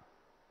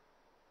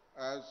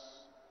as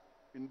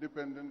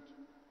independent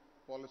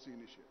policy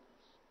initiatives,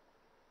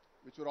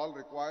 which were all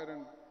required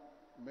and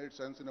made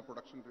sense in a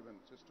production-driven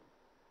system.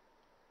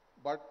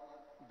 But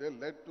they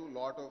led to a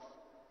lot of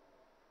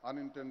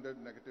unintended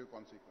negative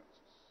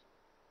consequences.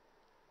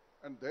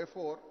 And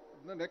therefore,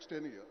 in the next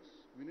 10 years,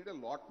 we need a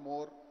lot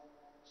more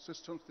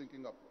systems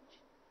thinking approach.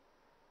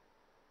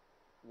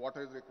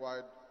 Water is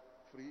required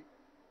free,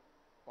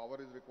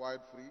 power is required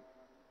free,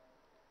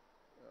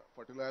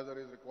 fertilizer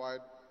is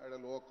required at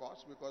a lower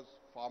cost because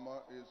farmer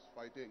is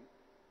fighting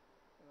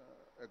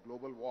a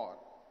global war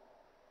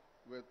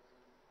with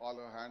all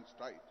her hands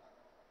tied.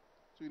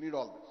 So you need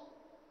all this.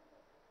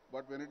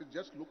 But when it is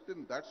just looked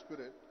in that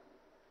spirit,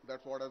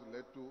 that's what has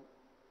led to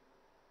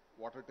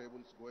water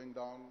tables going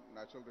down,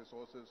 natural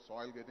resources,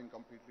 soil getting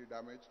completely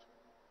damaged,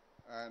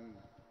 and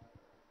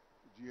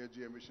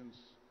GHG emissions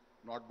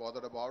not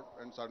bothered about,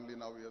 and suddenly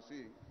now we are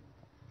seeing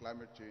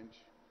climate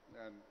change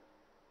and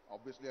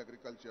obviously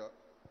agriculture.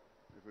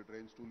 If it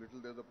rains too little,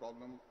 there's a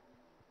problem.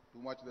 Too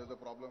much, there's a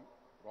problem.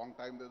 Wrong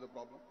time, there's a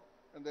problem.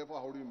 And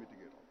therefore, how do you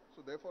mitigate all?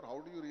 So therefore, how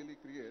do you really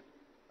create,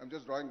 I'm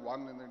just drawing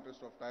one in the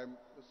interest of time,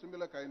 a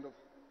similar kind of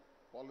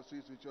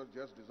policies which are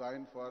just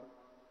designed for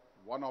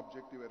one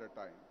objective at a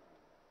time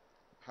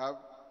have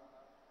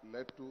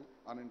led to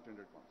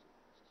unintended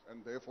consequences.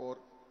 And therefore,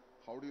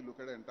 how do you look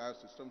at an entire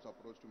systems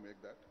approach to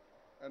make that?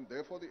 And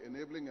therefore, the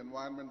enabling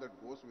environment that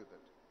goes with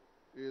it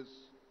is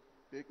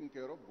taking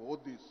care of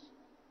both these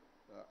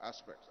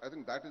aspects. I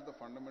think that is the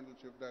fundamental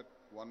shift that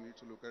one needs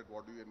to look at.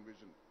 What do you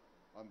envision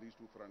on these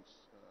two fronts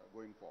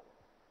going forward?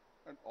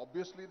 And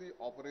obviously, the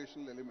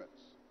operational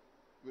elements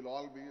will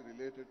all be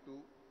related to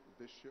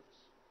these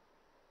shifts.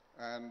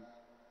 And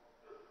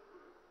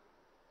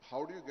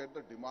how do you get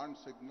the demand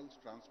signals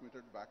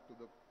transmitted back to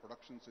the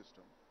production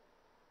system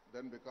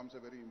then becomes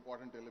a very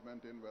important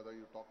element in whether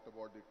you talked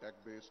about the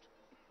tech-based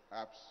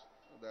apps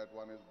that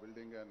one is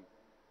building and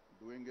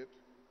doing it,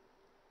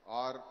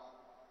 or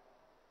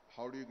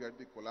how do you get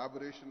the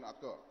collaboration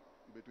occur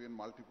between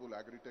multiple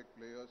agri-tech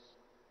players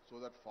so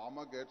that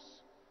farmer gets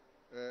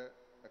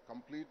a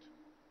complete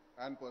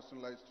and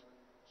personalized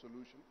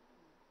solution.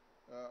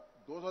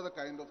 Those are the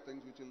kind of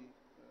things which will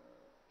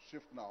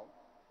shift now,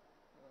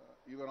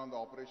 even on the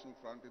operational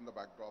front in the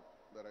backdrop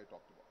that I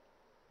talked about.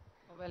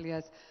 Well,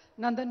 yes.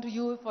 Nandan, to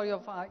you for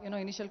your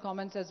initial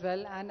comments as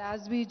well. And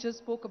as we just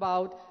spoke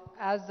about,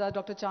 as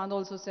Dr. Chand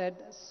also said,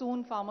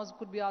 soon farmers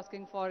could be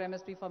asking for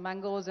MSP for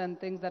mangoes and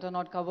things that are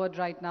not covered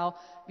right now.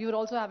 We were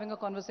also having a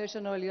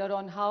conversation earlier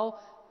on how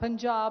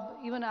Punjab,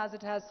 even as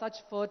it has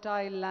such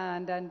fertile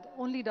land and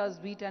only does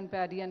wheat and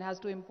paddy and has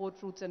to import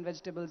fruits and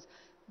vegetables,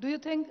 do you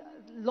think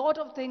a lot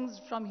of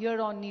things from here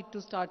on need to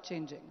start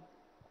changing?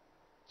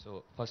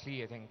 So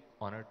firstly, I think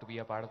honored to be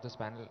a part of this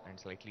panel and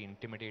slightly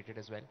intimidated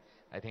as well.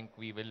 I think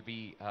we will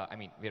be,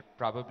 we're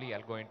probably,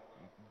 I'll go and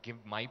give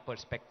my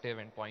perspective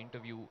and point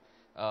of view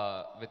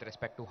with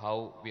respect to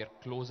how we are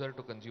closer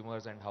to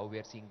consumers and how we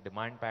are seeing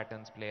demand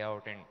patterns play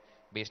out, and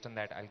based on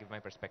that, I'll give my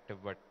perspective,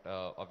 but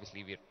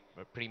obviously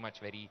we're pretty much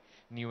very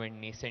new and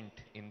nascent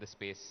in the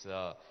space,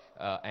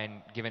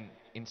 and given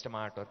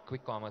Instamart or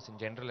quick commerce in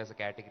general as a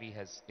category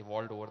has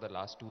evolved over the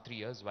last 2-3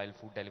 years, while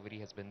food delivery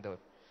has been there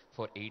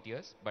for 8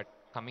 years. But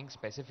coming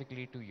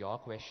specifically to your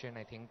question,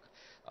 I think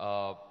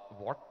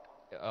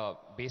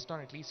based on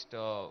at least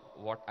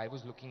what I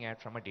was looking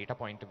at from a data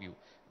point of view,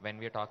 when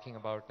we are talking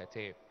about, let's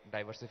say,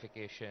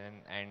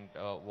 diversification and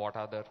what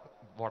are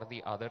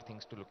the other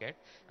things to look at,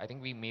 I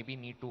think we maybe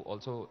need to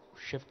also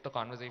shift the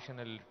conversation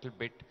a little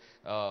bit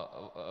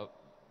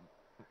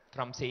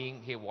from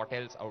saying, hey, what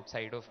else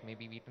outside of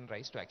maybe wheat and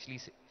rice, to actually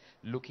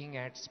looking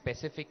at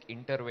specific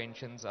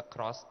interventions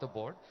across the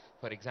board.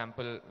 For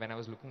example, when I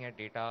was looking at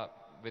data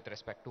with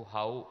respect to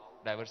how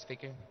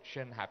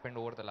diversification happened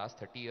over the last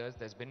 30 years,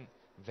 there's been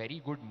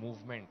very good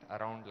movement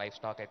around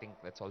livestock. I think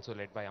that's also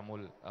led by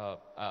Amul,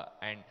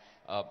 and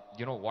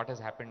what has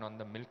happened on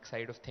the milk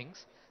side of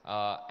things,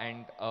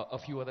 and a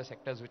few other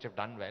sectors which have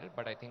done well.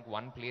 But I think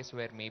one place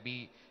where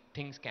maybe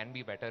things can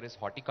be better is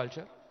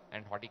horticulture,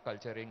 and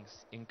horticulture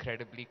is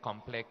incredibly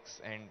complex,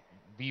 and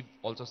we've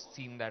also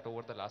seen that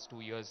over the last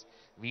 2 years.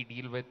 We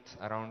deal with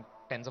around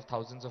tens of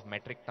thousands of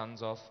metric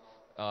tons of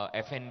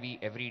FNV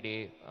every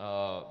day,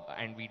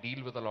 and we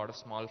deal with a lot of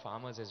small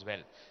farmers as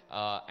well.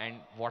 And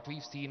what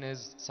we've seen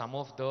is some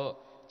of the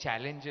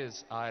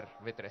challenges are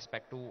with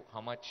respect to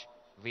how much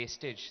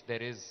wastage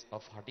there is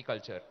of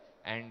horticulture,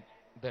 and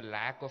the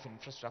lack of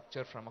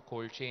infrastructure from a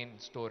cold chain,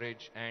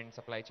 storage and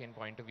supply chain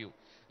point of view,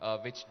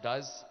 which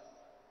does,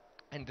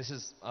 and this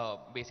is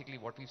basically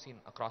what we've seen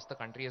across the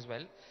country as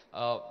well.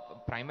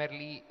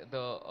 Primarily,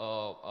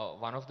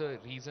 one of the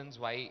reasons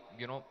why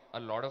a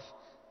lot of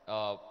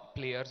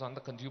players on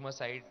the consumer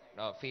side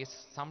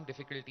face some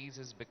difficulties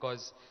is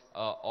because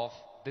of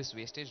this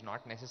wastage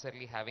not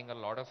necessarily having a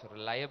lot of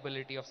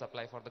reliability of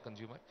supply for the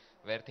consumer,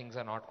 where things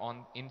are not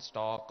in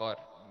stock, or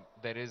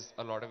there is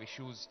a lot of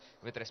issues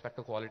with respect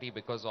to quality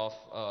because of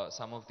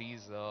some of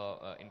these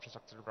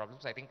infrastructural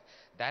problems. I think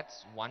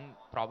that's one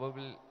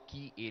probable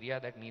key area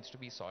that needs to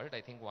be solved.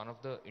 I think one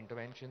of the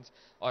interventions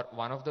or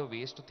one of the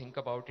ways to think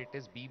about it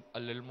is be a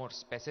little more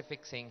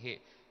specific, saying, hey,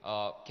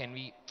 can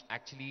we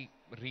actually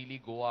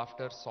really go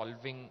after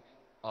solving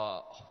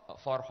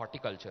for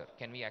horticulture?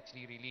 Can we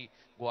actually really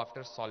go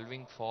after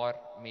solving for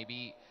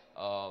maybe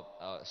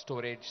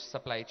storage,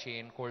 supply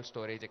chain, cold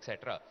storage,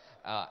 etc.,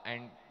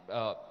 and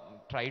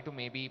try to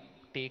maybe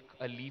take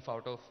a leaf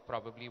out of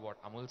probably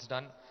what Amul's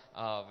done,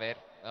 where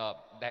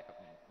that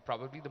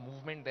probably the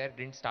movement there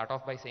didn't start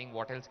off by saying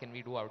what else can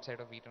we do outside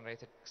of wheat and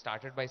rice. It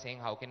started by saying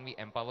how can we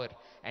empower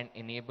and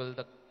enable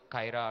the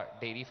Kaira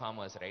dairy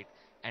farmers, right?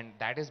 And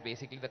that is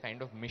basically the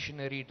kind of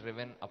missionary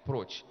driven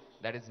approach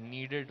that is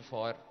needed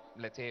for,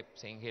 let's say,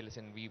 saying, hey,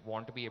 listen, we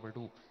want to be able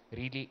to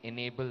really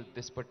enable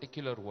this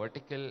particular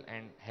vertical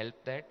and help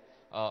that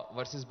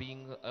versus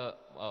being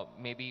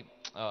maybe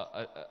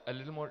a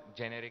little more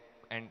generic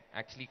and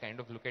actually kind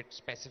of look at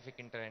specific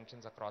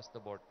interventions across the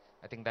board.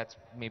 I think that's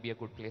maybe a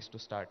good place to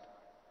start.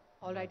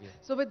 All right. Maybe.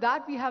 So with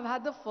that, we have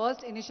had the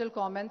first initial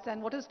comments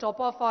and what is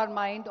top of our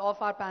mind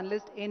of our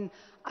panelists in.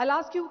 I'll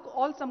ask you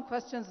all some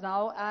questions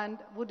now and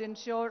would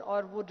ensure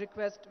or would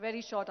request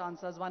very short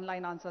answers,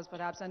 one-line answers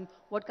perhaps, and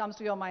what comes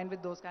to your mind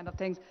with those kind of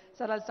things.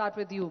 Sir, I'll start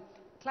with you.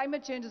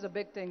 Climate change is a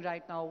big thing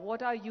right now.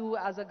 What are you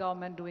as a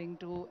government doing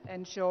to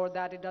ensure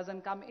that it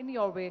doesn't come in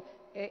your way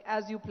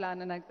as you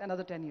plan in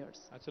another 10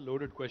 years? That's a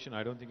loaded question.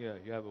 I don't think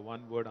you have a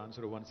one-word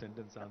answer or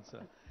one-sentence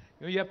answer.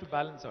 You have to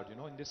balance out,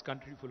 in this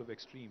country full of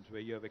extremes, where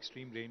you have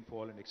extreme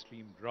rainfall and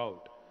extreme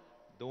drought.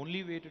 The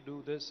only way to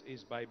do this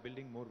is by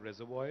building more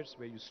reservoirs,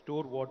 where you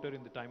store water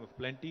in the time of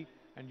plenty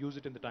and use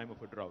it in the time of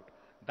a drought.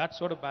 That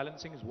sort of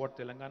balancing is what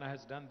Telangana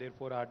has done.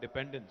 Therefore, our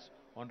dependence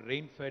on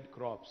rain-fed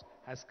crops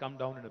has come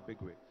down in a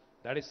big way.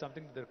 That is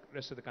something the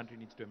rest of the country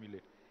needs to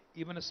emulate.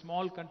 Even a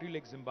small country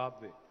like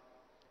Zimbabwe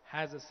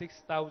has a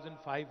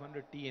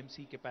 6,500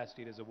 TMC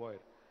capacity reservoir.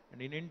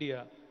 And in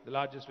India, the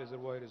largest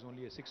reservoir is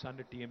only a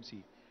 600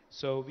 TMC.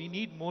 So we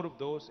need more of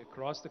those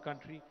across the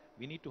country.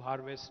 We need to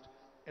harvest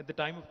at the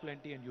time of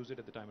plenty and use it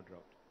at the time of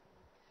drought.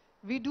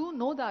 We do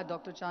know that,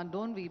 Dr. Chand,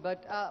 don't we?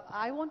 But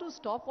I want to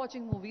stop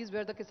watching movies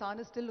where the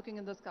Kisan is still looking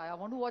in the sky. I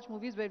want to watch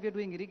movies where we're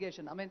doing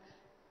irrigation. I mean,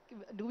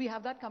 do we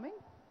have that coming?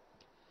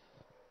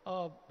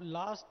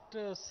 Last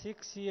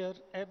 6 years,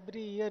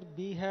 every year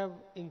we have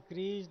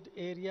increased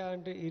area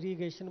under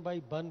irrigation by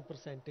 1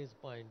 percentage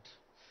point.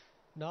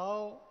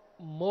 Now,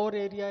 more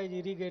area is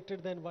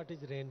irrigated than what is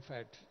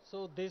rain-fed.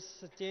 So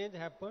this change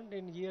happened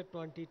in year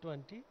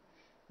 2020,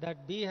 that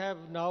we have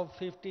now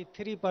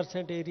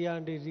 53% area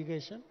under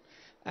irrigation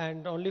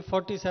and only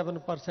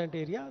 47%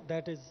 area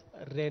that is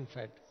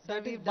rain-fed. So That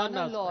is we've done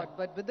one a lot, aspect.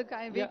 but with the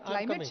kind Yeah, way I'm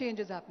climate coming. change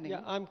is happening.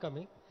 Yeah, I'm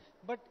coming.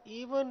 But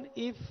even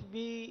if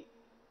we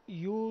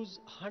use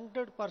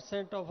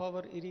 100% of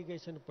our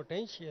irrigation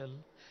potential,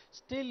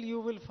 still you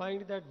will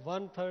find that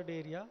 1/3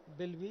 area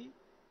will be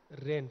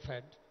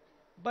rain-fed.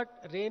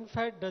 But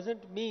rain-fed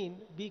doesn't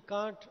mean we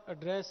can't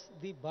address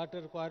the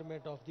water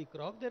requirement of the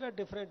crop. There are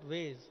different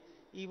ways,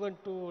 even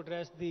to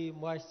address the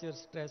moisture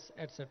stress,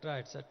 etc.,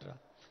 etc.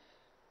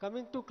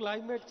 Coming to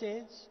climate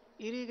change,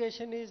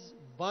 irrigation is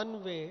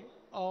one way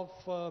of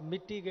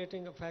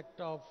mitigating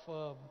effect of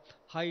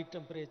high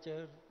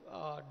temperature,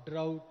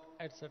 drought,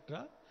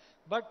 etc.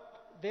 But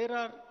there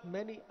are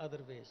many other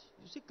ways.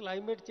 You see,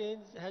 climate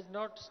change has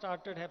not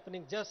started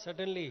happening just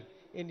suddenly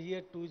in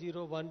year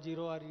 2010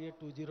 or year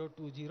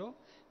 2020.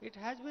 It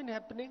has been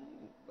happening,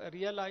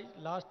 realized,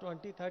 last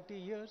 20, 30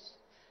 years.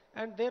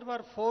 And there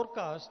were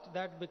forecasts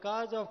that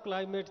because of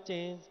climate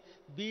change,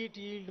 wheat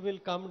yield will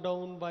come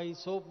down by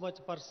so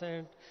much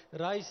percent,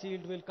 rice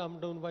yield will come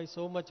down by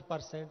so much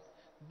percent.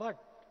 But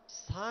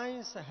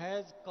science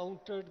has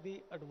countered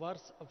the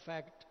adverse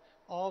effect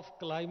of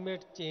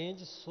climate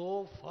change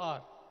so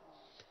far.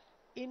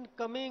 In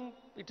coming,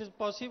 it is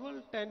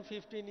possible 10,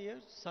 15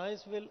 years,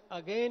 science will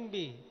again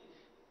be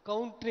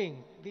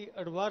countering the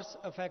adverse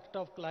effect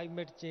of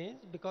climate change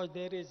because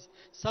there is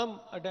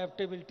some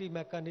adaptability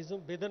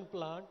mechanism within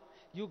plant.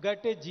 You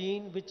get a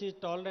gene which is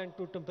tolerant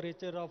to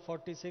temperature of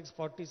 46,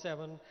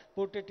 47,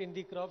 put it in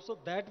the crop, so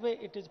that way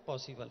it is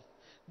possible.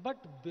 But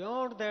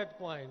beyond that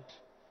point,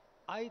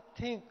 I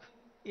think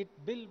it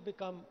will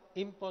become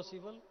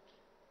impossible.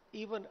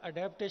 Even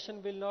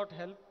adaptation will not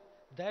help.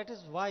 That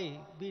is why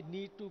we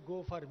need to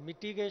go for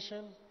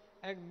mitigation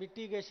and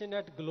mitigation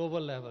at global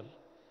level.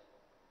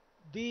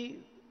 The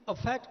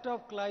effect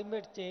of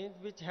climate change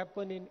which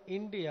happen in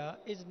India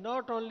is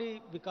not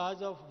only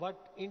because of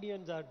what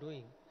Indians are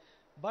doing,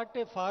 but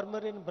a farmer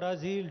in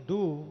Brazil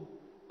do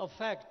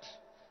affect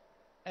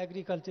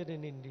agriculture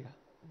in India.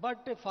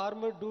 But a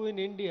farmer do in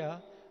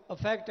India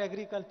affect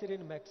agriculture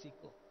in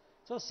Mexico.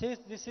 So since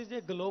this is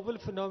a global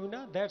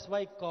phenomena, that's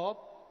why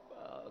COP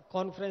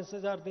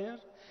conferences are there,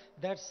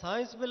 that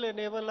science will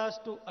enable us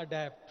to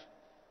adapt.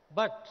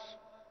 But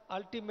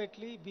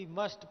ultimately, we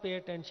must pay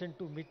attention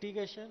to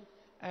mitigation,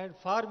 and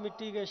for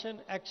mitigation,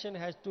 action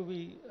has to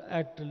be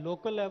at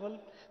local level,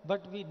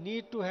 but we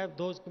need to have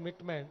those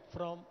commitments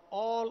from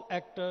all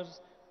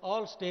actors,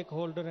 all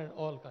stakeholders, and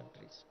all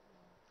countries.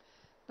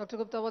 Dr.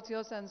 Gupta, what's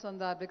your sense on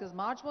that? Because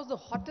March was the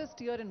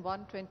hottest year in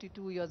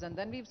 122 years, and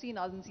then we've seen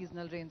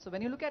unseasonal rain. So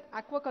when you look at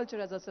aquaculture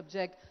as a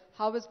subject,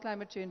 how is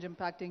climate change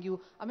impacting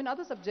you? I mean,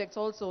 other subjects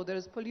also, there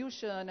is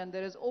pollution and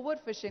there is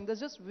overfishing.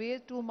 There's just way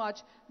too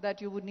much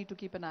that you would need to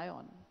keep an eye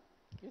on.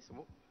 Yes,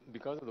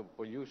 because of the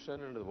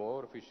pollution and the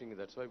overfishing,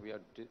 that's why we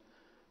are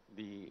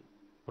the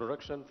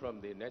production from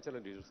the natural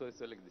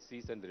resources like the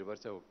seas and the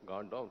rivers have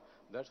gone down.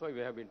 That's why we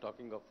have been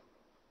talking of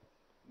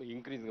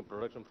increasing the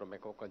production from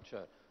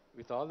aquaculture.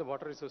 With all the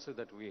water resources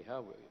that we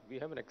have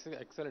an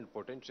excellent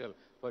potential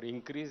for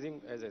increasing,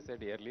 as I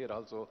said earlier,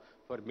 also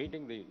for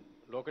meeting the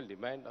local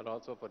demand and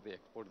also for the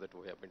export that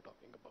we have been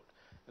talking about.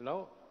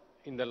 Now,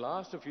 in the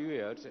last few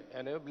years,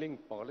 enabling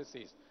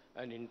policies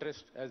and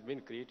interest has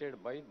been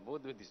created by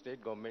both with the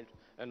state government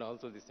and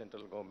also the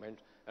central government,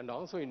 and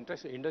also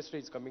industry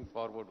is coming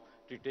forward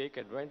to take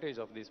advantage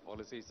of these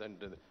policies and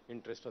the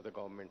interest of the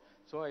government.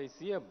 So I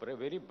see a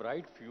very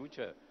bright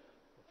future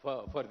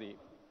for the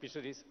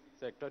fisheries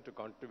sector to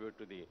contribute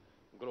to the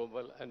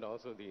global and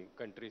also the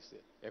country's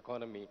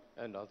economy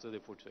and also the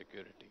food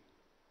security.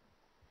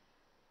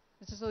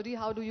 Mr. Sodhi,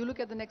 how do you look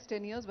at the next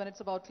 10 years when it's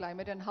about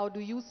climate, and how do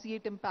you see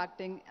it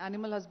impacting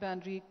animal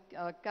husbandry,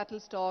 cattle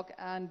stock,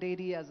 and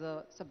dairy as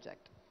a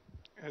subject?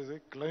 As a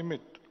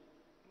climate,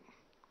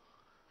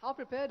 How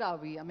prepared are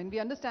we? I mean, we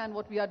understand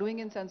what we are doing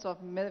in sense of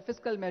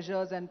fiscal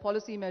measures and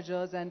policy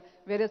measures and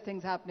various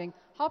things happening.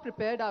 How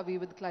prepared are we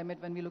with climate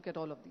when we look at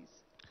all of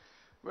these?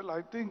 well,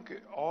 I think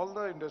all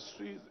the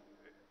industries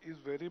is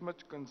very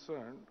much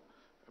concerned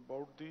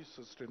about the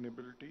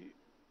sustainability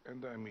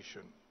and the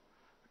emission.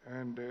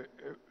 And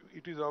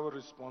it is our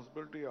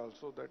responsibility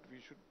also that we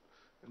should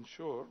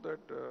ensure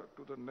that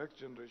to the next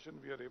generation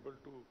we are able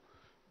to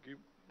give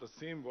the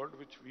same world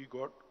which we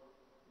got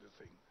this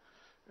thing.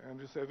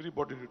 And it's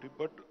everybody duty.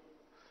 But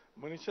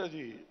Manisha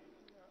ji,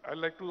 I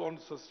like to on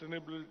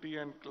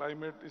sustainability and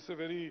climate. It's a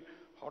very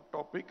hot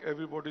topic.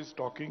 Everybody is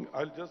talking.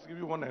 I'll just give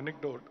you one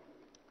anecdote.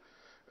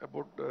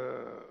 About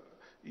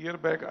a year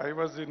back, I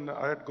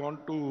had gone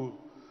to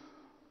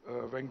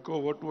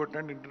Vancouver to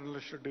attend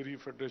International Dairy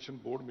Federation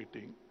board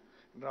meeting.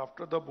 And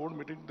after the board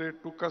meeting, they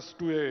took us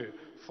to a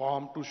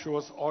farm to show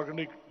us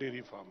organic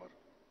dairy farmer.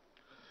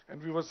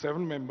 And we were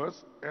 7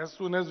 members. As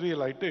soon as we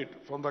alighted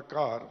from the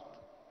car,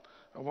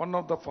 one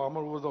of the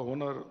farmer who was the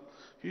owner,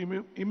 he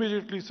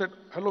immediately said,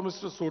 "Hello,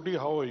 Mr. Sodhi,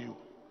 how are you?"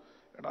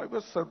 And I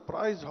was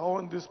surprised how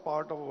in this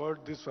part of the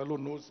world this fellow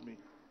knows me.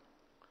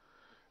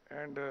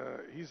 And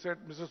he said,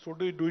 "Mr.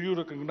 Sodhi, do you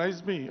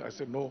recognize me?" I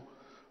said, "No."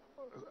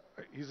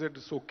 He said,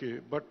 "It's okay,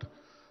 but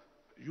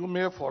you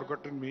may have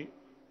forgotten me,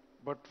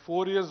 but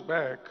 4 years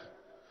back,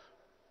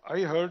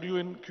 I heard you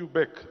in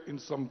Quebec in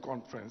some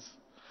conference,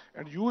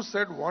 and you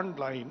said one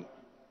line,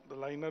 the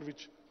liner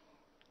which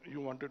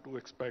you wanted to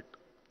expect,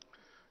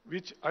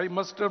 which I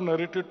must have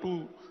narrated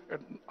to at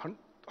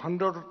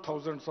hundreds of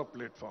thousands of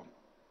platforms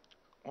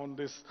on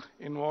this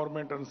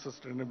environment and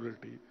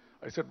sustainability."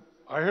 I said,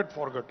 "I had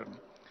forgotten."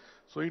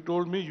 So he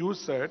told me, "You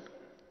said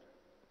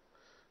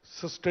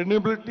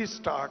sustainability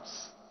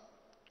starts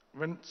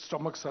when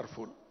stomachs are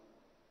full.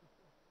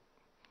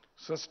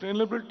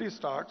 Sustainability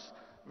starts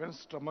when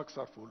stomachs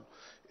are full."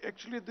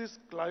 Actually, this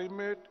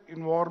climate,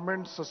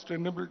 environment,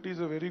 sustainability is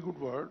a very good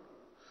word,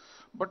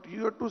 but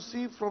you have to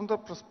see from the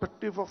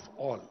perspective of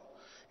all.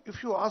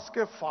 If you ask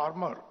a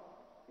farmer,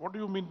 what do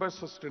you mean by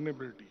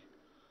sustainability?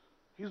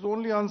 His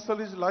only answer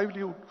is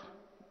livelihood.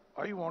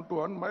 I want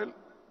to earn my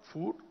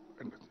food.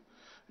 And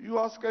you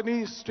ask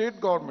any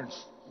state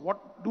governments,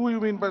 what do you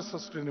mean by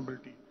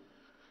sustainability?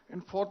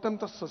 And for them,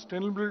 the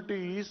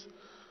sustainability is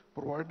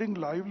providing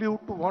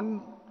livelihood to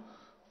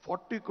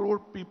 140 crore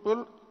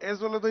people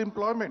as well as the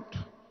employment.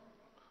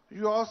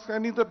 You ask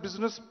any of the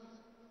business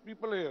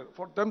people here,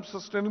 for them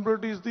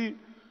sustainability is the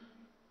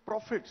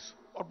profits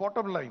or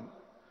bottom line.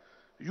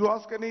 You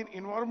ask any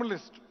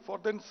environmentalist, for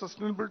them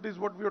sustainability is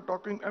what we are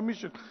talking,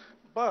 emission.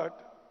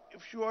 But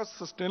if you ask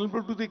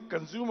sustainable to the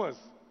consumers,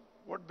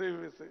 what they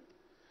will say?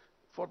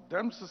 For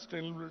them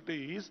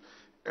sustainability is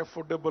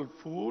affordable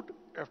food,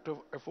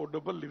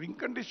 affordable living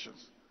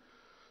conditions.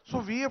 So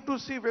we have to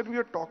see when we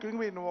are talking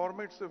about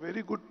environment, it's a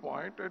very good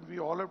point and we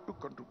all have to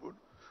contribute.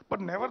 But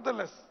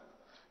nevertheless,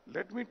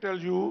 let me tell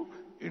you,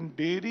 in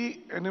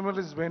dairy, animal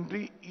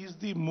husbandry is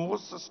the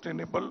most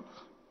sustainable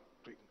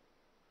thing.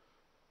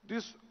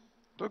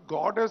 The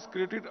God has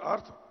created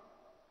earth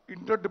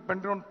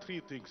interdependent on 3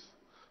 things: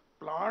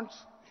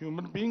 plants,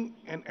 human being,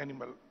 and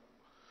animal.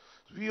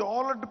 We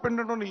all are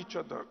dependent on each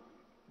other.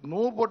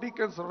 Nobody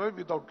can survive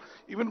without,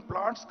 even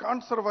plants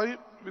can't survive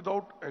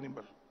without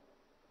animal.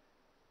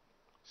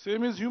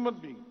 Same as human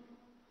being.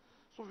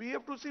 So we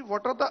have to see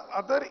what are the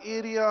other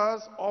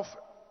areas of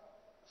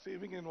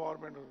saving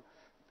environment.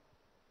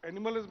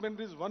 Animal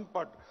husbandry is one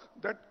part,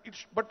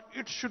 but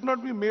it should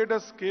not be made a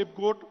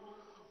scapegoat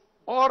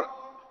or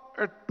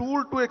a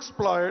tool to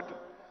exploit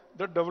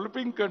the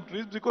developing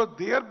countries, because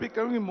they are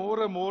becoming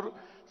more and more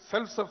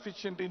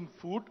self-sufficient in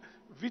food,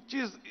 which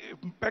is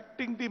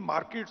impacting the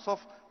markets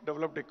of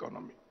developed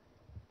economy.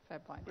 Fair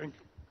point. Thank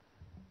you.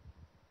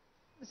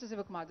 Mr.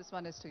 Sivakumar, this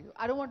one is to you.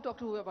 I don't want to talk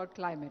to you about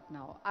climate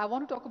now. I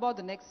want to talk about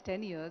the next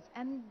 10 years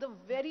and the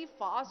very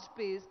fast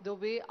pace, the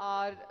way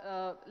our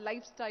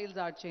lifestyles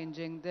are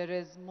changing. There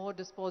is more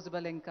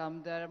disposable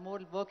income, there are more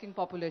working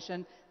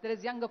population, there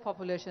is younger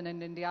population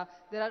in India,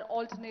 there are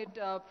alternate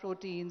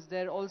proteins,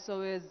 there also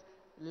is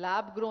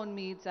lab-grown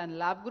meats and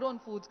lab-grown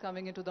foods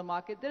coming into the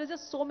market. There is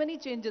just so many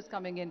changes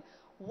coming in.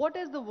 What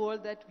is the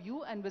world that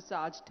you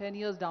envisage 10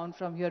 years down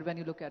from here when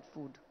you look at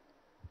food?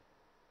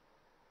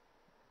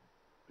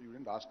 You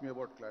didn't ask me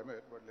about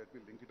climate, but let me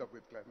link it up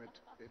with climate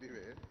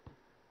anyway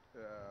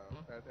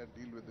and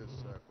deal with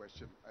this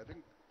question. I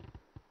think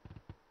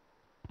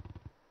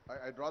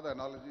I draw the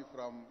analogy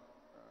from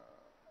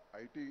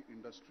IT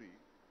industry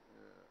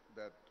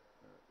that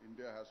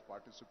India has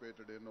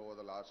participated in over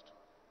the last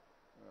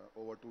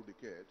over 2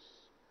 decades,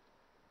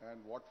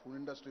 and what food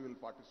industry will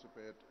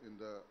participate in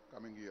the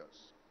coming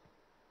years.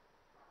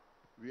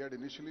 We had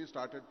initially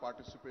started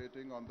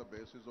participating on the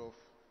basis of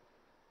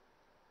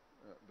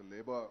the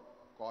labor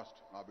cost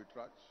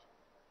arbitrage,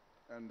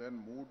 and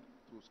then moved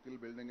through skill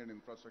building and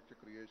infrastructure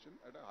creation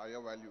at a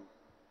higher value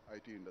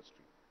IT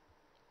industry.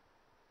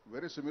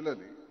 Very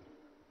similarly,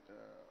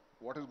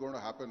 what is going to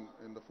happen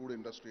in the food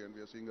industry, and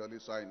we are seeing early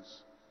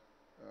signs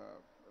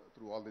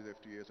through all these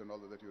FTAs and all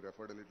that you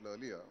referred a little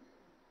earlier,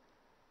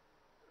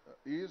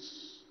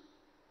 is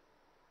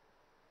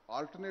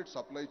alternate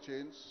supply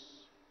chains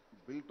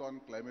built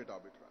on climate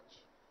arbitrage.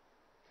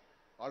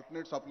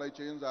 Alternate supply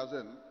chains as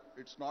in,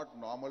 it's not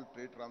normal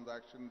trade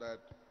transaction that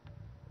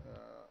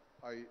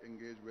I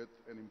engage with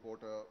an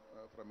importer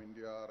from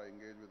India, or I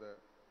engage with a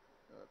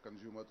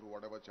consumer through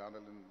whatever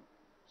channel in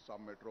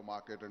some metro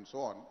market and so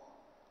on.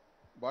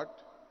 But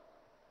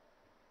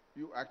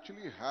you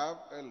actually have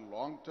a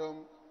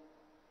long-term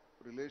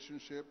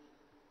relationship,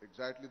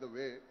 exactly the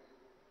way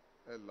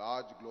a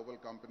large global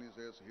company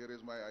says, here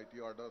is my IT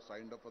order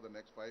signed up for the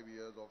next 5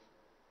 years of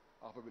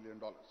 $500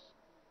 million.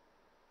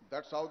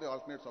 That's how the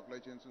alternate supply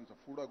chains in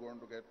food are going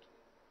to get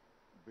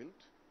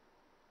built.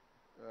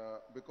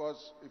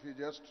 Because if you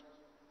just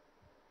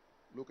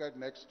look at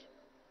next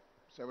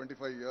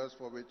 75 years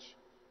for which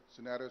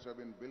scenarios have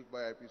been built by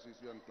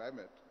IPCC on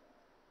climate,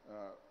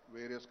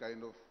 various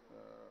kind of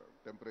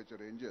temperature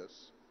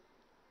ranges,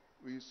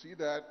 we see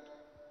that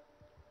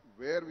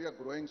where we are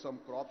growing some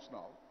crops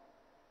now,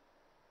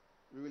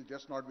 we will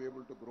just not be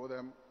able to grow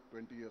them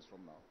 20 years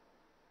from now.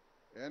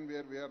 And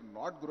where we are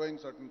not growing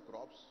certain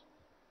crops,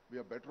 we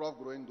are better off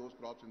growing those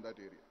crops in that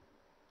area.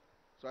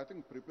 So I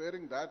think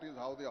preparing that is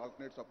how the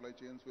alternate supply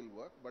chains will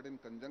work, but in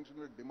conjunction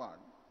with demand,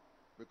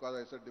 because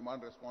I said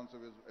demand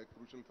responsive is a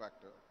crucial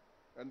factor.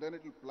 And then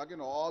it will plug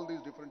in all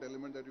these different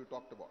elements that you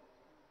talked about.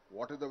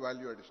 What is the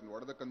value addition?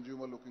 What is the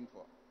consumer looking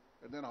for?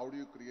 And then how do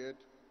you create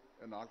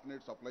an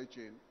alternate supply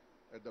chain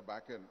at the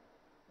back end?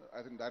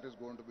 I think that is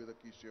going to be the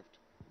key shift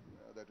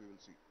that we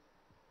will see.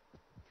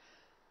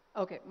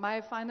 Okay, my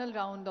final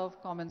round of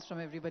comments from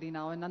everybody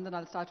now, and Nandan,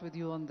 I'll start with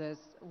you on this.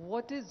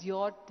 What is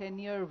your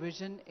 10-year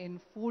vision in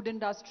food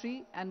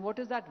industry, and what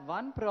is that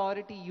one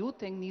priority you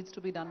think needs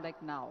to be done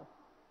like now?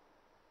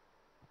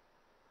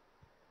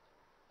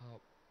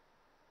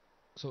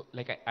 So,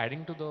 like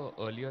adding to the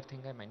earlier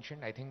thing I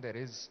mentioned, I think there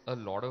is a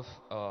lot of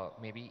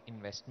maybe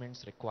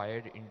investments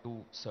required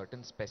into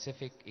certain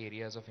specific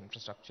areas of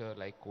infrastructure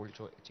like cold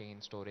chain,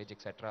 storage,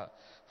 etc.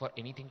 for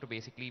anything to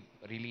basically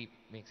really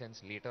make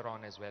sense later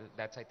on as well.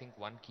 That's, I think,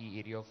 one key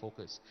area of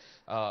focus.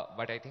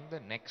 But I think the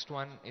next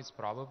one is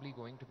probably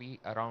going to be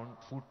around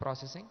food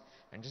processing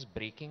and just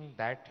breaking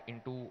that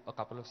into a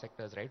couple of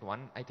sectors, right?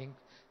 One, I think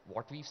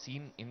what we've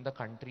seen in the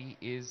country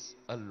is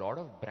a lot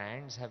of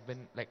brands have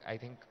been, like I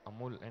think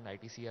Amul and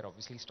ITC are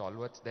obviously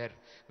stalwarts there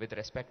with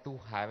respect to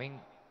having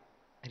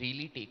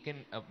really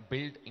taken,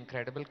 built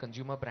incredible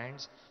consumer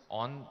brands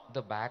on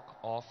the back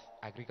of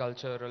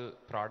agricultural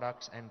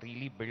products and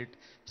really built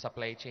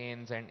supply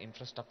chains and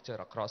infrastructure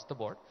across the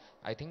board.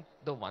 I think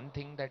the one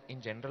thing that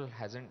in general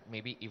hasn't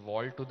maybe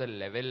evolved to the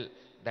level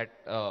that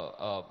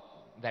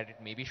that it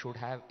maybe should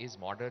have is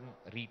modern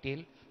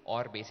retail,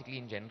 or basically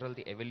in general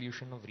the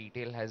evolution of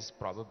retail has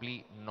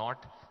probably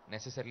not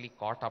necessarily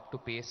caught up to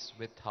pace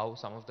with how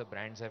some of the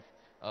brands have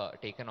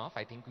taken off.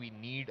 I think we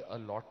need a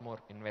lot more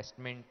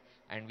investment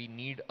and we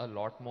need a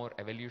lot more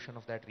evolution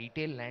of that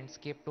retail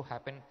landscape to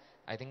happen.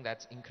 I think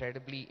that's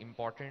incredibly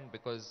important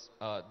because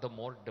the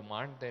more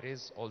demand there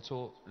is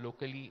also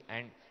locally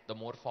and the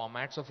more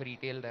formats of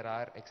retail there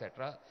are,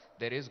 etc.,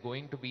 there is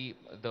going to be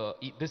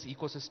this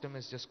ecosystem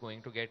is just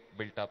going to get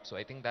built up. So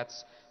I think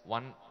that's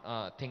one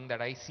thing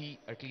that I see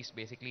at least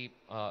basically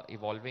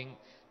evolving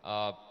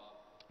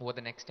over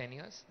the next 10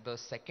 years. The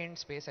second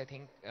space I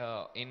think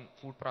in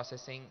food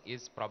processing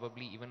is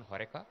probably even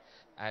Horeca,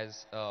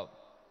 as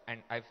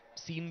and I've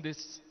seen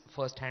this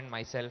firsthand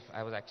myself.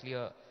 I was actually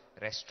a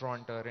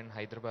restaurateur in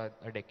Hyderabad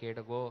a decade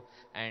ago,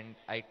 and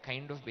I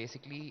kind of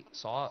basically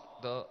saw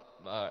the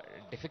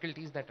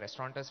difficulties that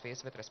restaurateurs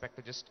face with respect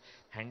to just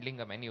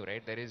handling a menu,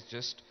 right? There is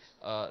just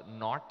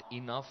not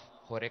enough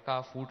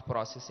Horeca food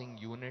processing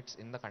units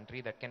in the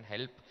country that can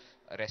help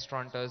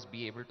restaurateurs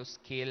be able to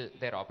scale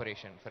their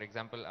operation. For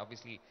example,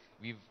 obviously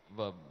we've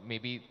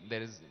maybe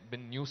there has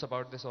been news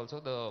about this also.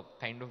 The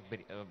kind of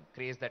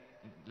craze that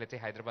let's say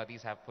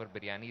Hyderabadis have for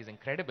biryani is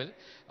incredible,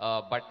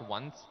 but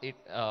once it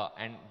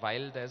and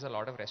while there's a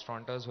lot of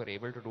restaurateurs who are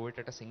able to do it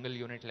at a single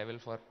unit level,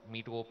 for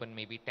me to open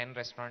maybe 10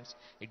 restaurants,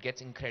 it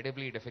gets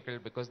incredibly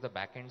difficult because the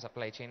back end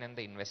supply chain and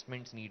the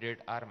investments needed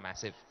are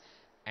massive.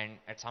 And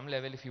at some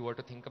level, if you were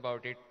to think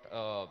about it,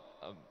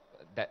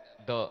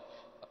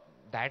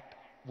 that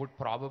would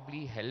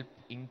probably help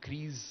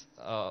increase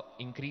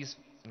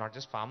not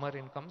just farmer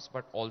incomes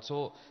but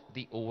also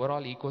the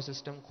overall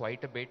ecosystem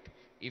quite a bit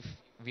if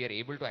we are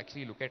able to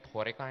actually look at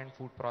Horeca and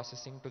food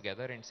processing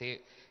together and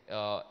say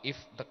if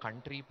the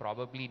country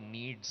probably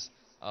needs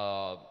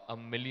a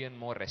million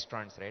more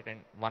restaurants, right?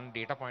 And one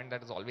data point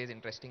that is always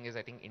interesting is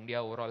I think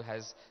India overall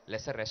has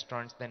lesser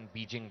restaurants than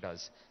Beijing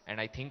does. And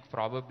I think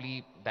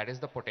probably that is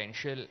the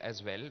potential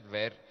as well,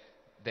 where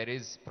there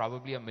is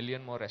probably a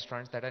million more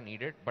restaurants that are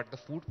needed, but the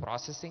food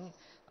processing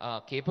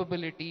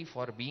capability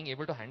for being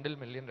able to handle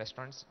million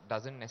restaurants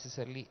doesn't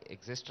necessarily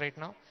exist right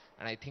now.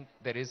 And I think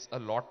there is a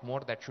lot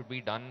more that should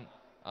be done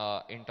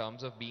in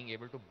terms of being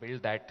able to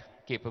build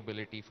that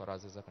capability for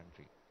us as a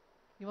country.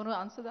 You want to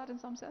answer that in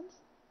some sense?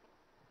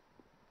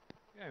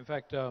 Yeah, in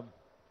fact,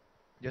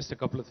 just a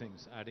couple of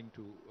things adding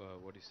to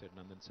what he said,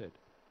 Nandan said.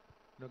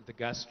 You know, the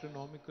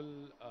gastronomical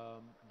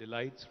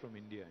delights from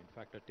India, in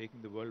fact, are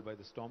taking the world by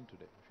the storm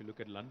today. If you look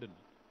at London,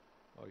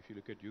 or if you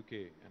look at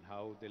UK, and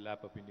how they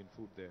lap up Indian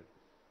food there,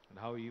 and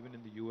how even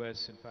in the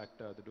US, in fact,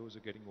 the doors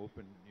are getting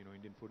open. You know,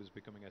 Indian food is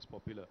becoming as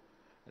popular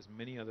as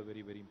many other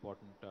very, very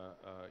important,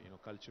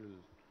 cultural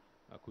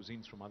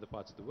cuisines from other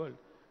parts of the world.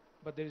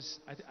 But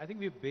I think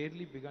we've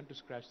barely begun to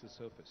scratch the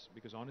surface,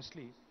 because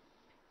honestly,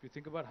 if you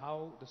think about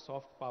how the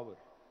soft power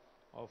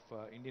of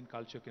Indian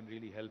culture can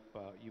really help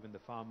even the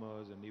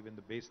farmers and even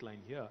the baseline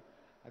here,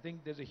 I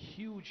think there's a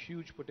huge,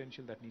 huge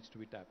potential that needs to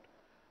be tapped.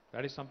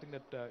 That is something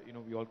that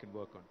we all can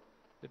work on.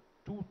 The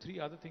 2, 3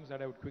 other things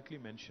that I would quickly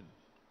mention.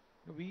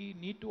 We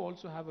need to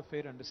also have a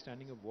fair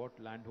understanding of what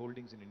land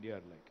holdings in India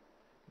are like.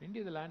 In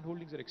India, the land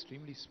holdings are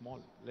extremely small,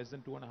 less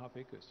than 2.5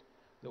 acres.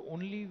 The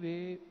only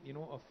way,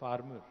 a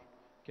farmer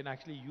can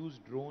actually use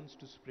drones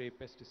to spray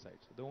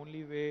pesticides. The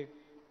only way,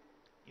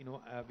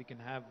 we can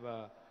have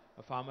a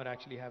farmer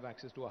actually have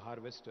access to a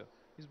harvester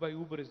is by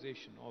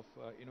Uberization of,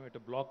 at a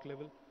block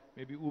level,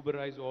 maybe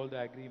Uberize all the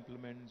agri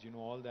implements,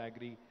 all the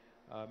agri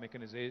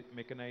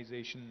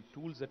mechanization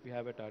tools that we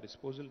have at our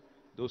disposal.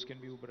 Those can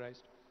be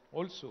Uberized.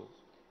 Also,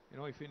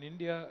 if in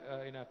India,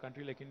 in a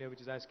country like India, which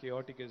is as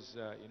chaotic as,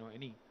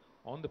 any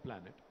on the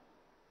planet,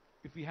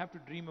 if we have to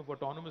dream of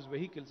autonomous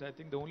vehicles, I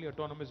think the only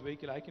autonomous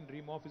vehicle I can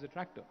dream of is a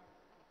tractor.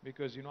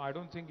 Because, I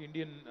don't think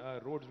Indian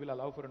roads will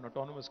allow for an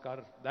autonomous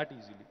car that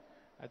easily.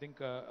 I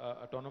think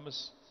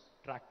autonomous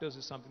tractors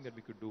is something that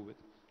we could do with.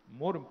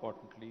 More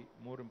importantly,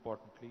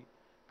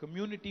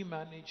 community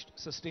managed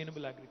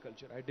sustainable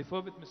agriculture. I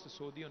differ with Mr.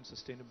 Sodhi on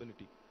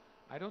sustainability.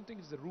 I don't think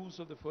it's the rules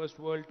of the first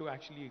world to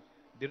actually,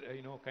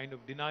 kind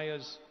of deny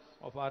us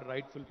of our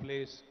rightful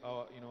place,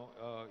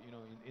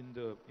 in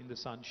the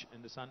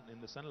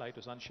sunlight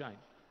or sunshine.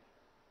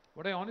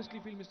 What I honestly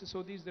feel, Mr.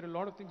 Sodhi, is there are a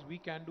lot of things we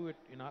can do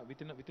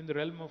within the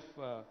realm of,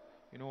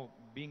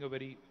 being a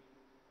very,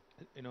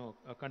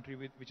 a country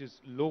which is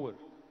lower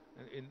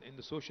in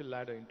the social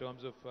ladder in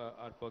terms of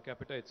our per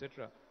capita,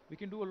 etc. We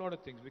can do a lot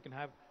of things. We can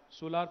have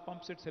solar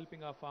pump sets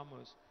helping our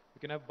farmers. We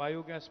can have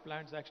biogas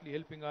plants actually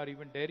helping our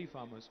even dairy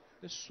farmers.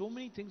 There's so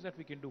many things that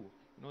we can do.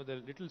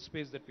 The little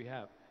space that we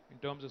have in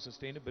terms of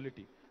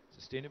sustainability.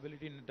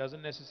 Sustainability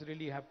doesn't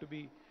necessarily have to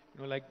be,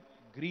 like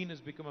green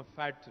has become a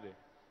fad today.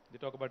 They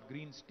talk about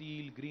green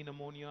steel, green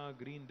ammonia,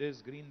 green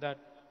this, green that.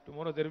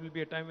 Tomorrow there will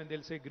be a time when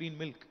they'll say green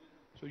milk.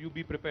 So you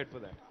be prepared for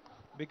that.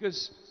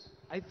 Because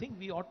I think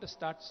we ought to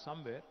start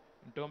somewhere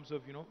in terms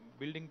of,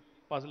 building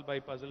puzzle by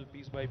puzzle,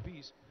 piece by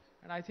piece.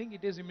 And I think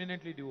it is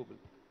imminently doable.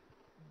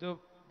 The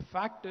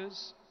fact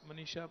is,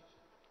 Manisha,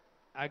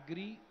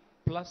 agri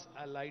plus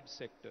allied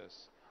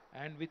sectors,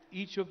 and with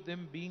each of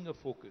them being a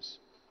focus.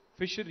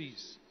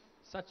 Fisheries,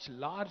 such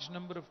large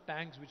number of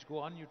tanks which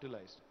go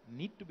unutilized,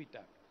 need to be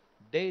tapped.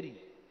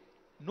 Dairy,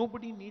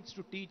 nobody needs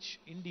to teach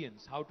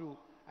Indians how to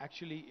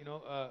actually,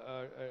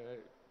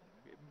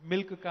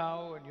 milk a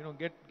cow and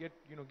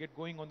get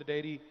going on the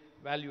dairy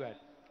value add.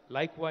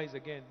 Likewise,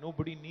 again,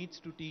 nobody needs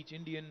to teach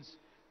Indians,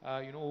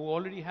 who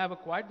already have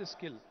acquired the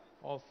skill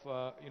of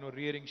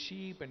rearing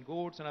sheep and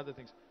goats and other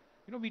things.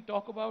 We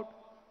talk about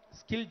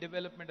skill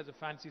development as a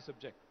fancy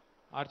subject.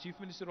 Our Chief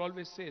Minister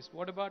always says,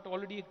 what about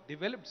already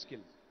developed skill?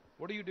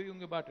 What are you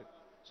doing about it?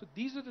 So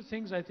these are the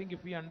things I think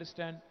if we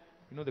understand,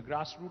 the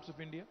grassroots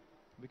of India,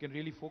 we can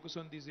really focus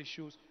on these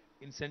issues,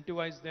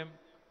 incentivize them,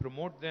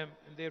 promote them,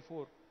 and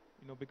therefore,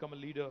 become a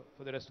leader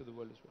for the rest of the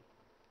world as well.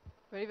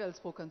 Very well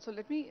spoken. So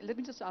let me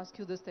just ask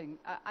you this thing.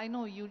 I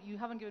know you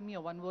haven't given me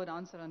a one-word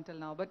answer until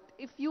now, but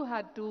if you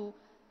had to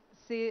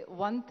say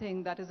one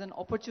thing that is an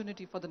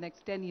opportunity for the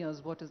next 10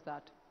 years, what is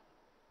that?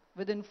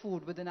 Within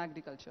food, within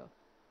agriculture.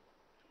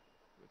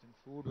 Within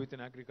food,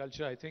 within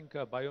agriculture, I think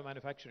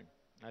biomanufacturing.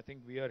 I think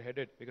we are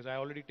headed, because I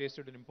already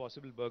tasted an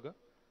Impossible burger.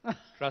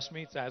 Trust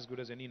me, it's as good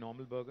as any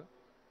normal burger.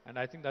 And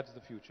I think that's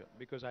the future,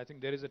 because I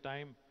think there is a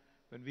time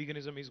when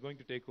veganism is going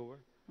to take over.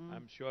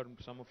 I'm sure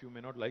some of you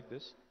may not like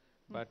this,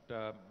 but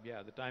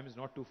yeah, the time is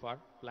not too far.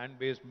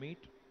 Plant-based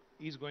meat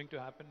is going to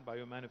happen.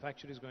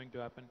 Biomanufacture is going to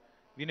happen.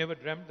 We never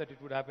dreamt that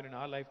it would happen in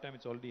our lifetime.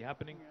 It's already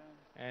happening.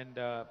 Yeah.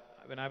 And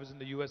when I was in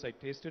the US, I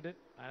tasted it,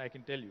 and I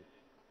can tell you,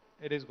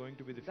 it is going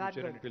to be the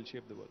future, and it will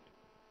shape the world.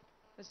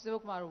 Mr.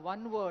 Sivakumar,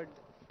 one word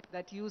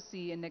that you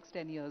see in next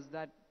 10 years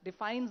that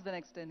defines the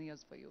next 10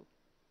 years for you.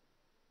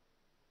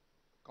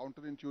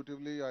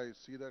 Counterintuitively, I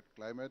see that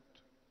climate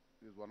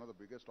is one of the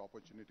biggest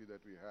opportunity that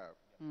we have.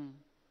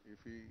 If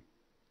we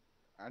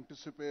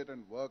anticipate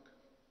and work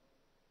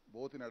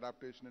both in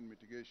adaptation and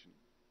mitigation.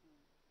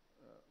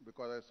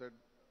 Because I said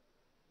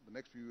the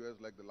next few years,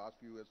 like the last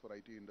few years for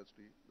IT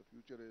industry, the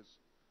future is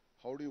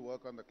how do you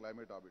work on the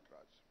climate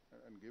arbitrage?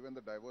 And given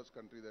the diverse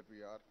country that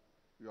we are,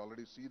 we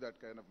already see that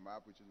kind of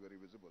map which is very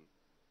visible.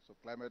 So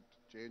climate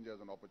change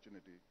as an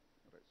opportunity.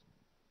 Right.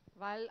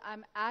 While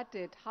I'm at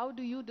it, how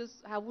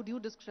would you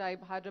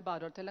describe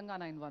Hyderabad or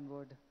Telangana in one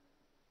word?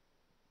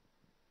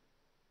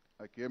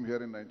 I came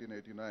here in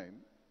 1989.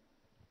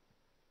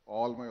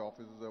 All my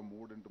offices have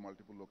moved into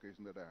multiple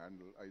locations that I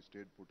handle. I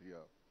stayed put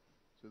here.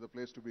 So it's a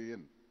place to be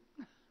in.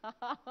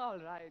 All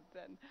right,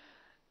 then.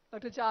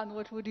 Dr. Chand,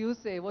 what would you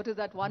say? What is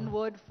that one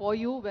word for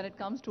you when it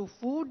comes to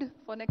food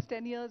for next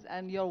 10 years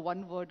and your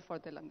one word for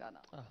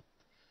Telangana?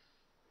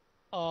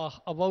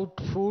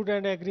 About food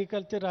and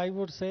agriculture, I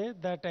would say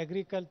that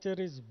agriculture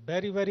is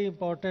very, very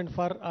important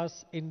for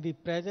us in the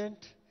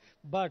present,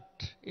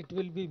 but it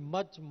will be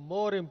much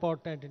more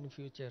important in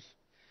future.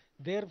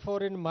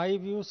 Therefore, in my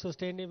view,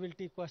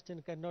 sustainability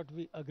question cannot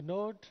be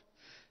ignored.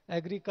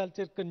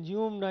 Agriculture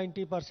consume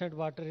 90%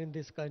 water in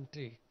this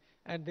country,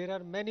 and there are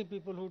many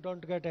people who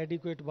don't get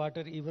adequate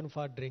water even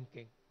for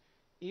drinking.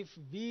 If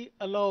we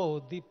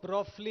allow the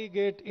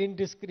profligate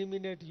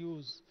indiscriminate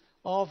use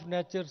of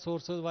natural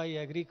sources by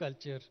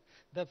agriculture,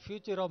 the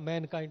future of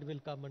mankind will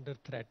come under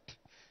threat.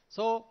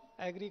 So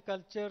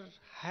agriculture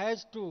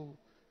has to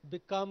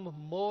become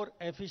more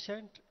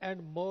efficient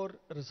and more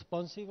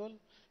responsible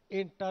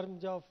in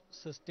terms of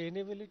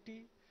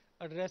sustainability,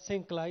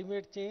 addressing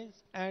climate change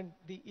and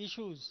the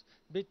issues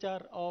which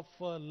are of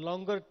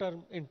longer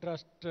term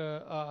interest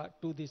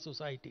to the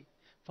society.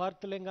 For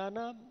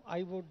Telangana,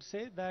 I would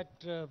say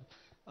that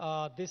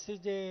this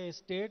is a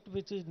state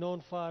which is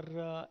known for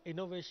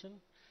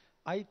innovation.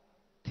 I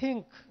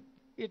think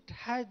it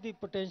has the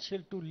potential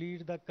to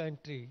lead the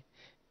country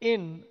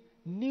in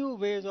new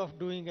ways of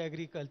doing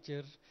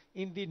agriculture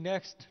in the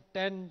next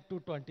 10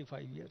 to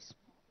 25 years.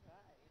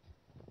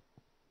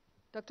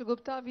 Dr.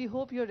 Gupta, we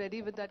hope you're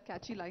ready with that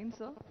catchy line,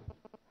 sir.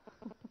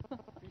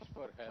 Fish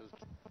for health.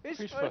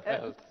 Fish for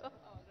health. All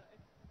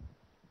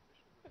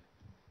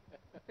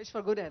right. Fish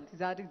for good health.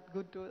 He's adding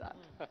good to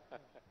that.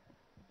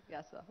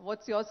 Yes, sir.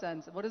 What's your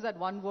sense? What is that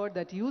one word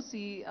that you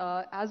see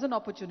as an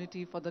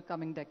opportunity for the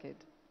coming decade?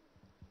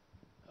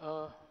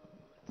 Uh,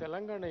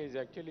 Telangana is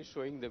actually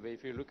showing the way.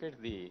 If you look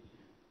at the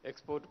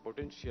export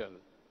potential,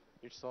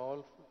 it's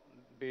all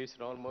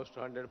based almost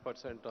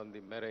 100% on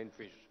the marine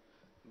fish.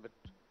 But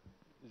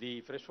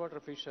the freshwater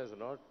fish has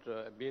not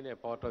been a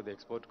part of the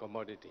export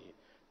commodity.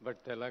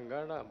 But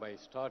Telangana, by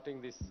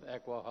starting this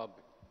aqua hub,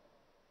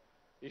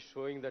 is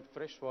showing that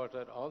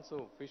freshwater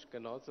also, fish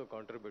can also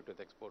contribute to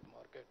the export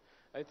market.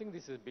 I think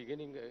this is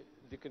beginning,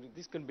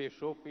 this can be a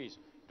showpiece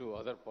to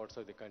other parts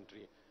of the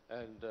country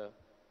and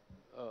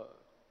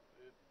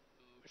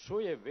show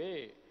a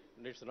way.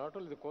 It's not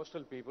only the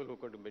coastal people who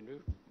can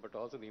benefit, but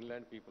also the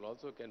inland people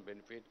also can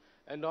benefit.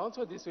 And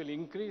also this will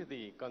increase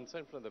the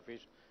consumption from the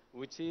fish,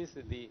 which is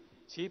the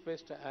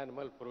cheapest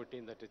animal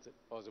protein that is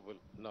possible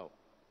now.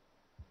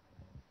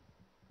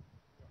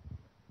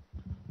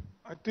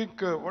 I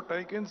think what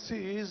I can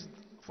see is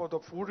for the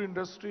food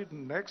industry,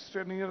 next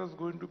 10 years is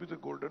going to be the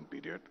golden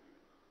period.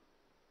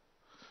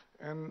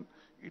 And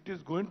it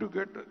is going to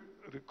get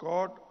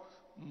record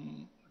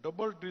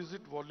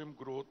double-digit volume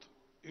growth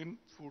in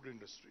food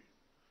industry.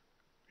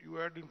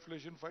 You add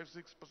inflation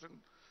 5-6%,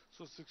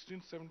 so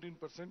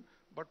 16-17%.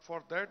 But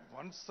for that,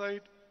 one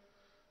side,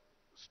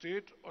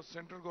 state or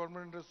central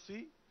government has to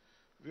see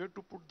where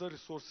to put the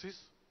resources.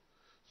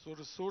 So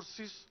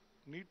resources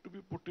need to be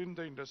put in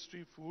the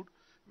industry, food,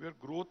 where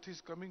growth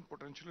is coming,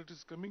 potentiality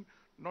is coming,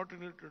 not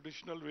in a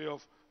traditional way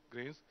of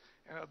grains.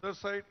 And other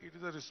side, it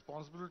is a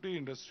responsibility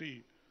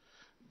industry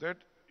that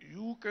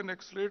you can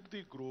accelerate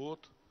the growth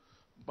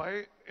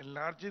by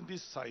enlarging the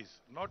size,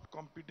 not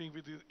competing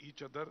with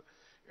each other,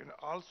 and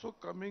also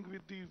coming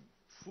with the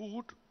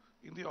food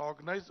in the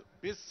organized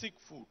basic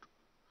food.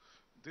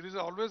 There is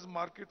always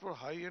market for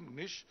high-end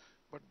niche,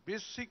 but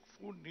basic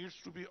food needs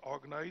to be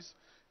organized,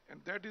 and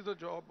that is the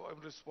job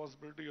and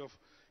responsibility of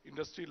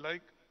industry.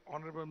 Like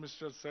Honorable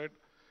Minister said,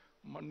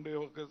 Monday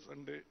or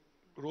Sunday,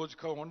 Roj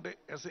Kha one day,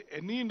 as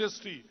any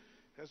industry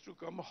has to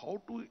come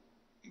how to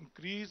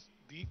increase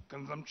the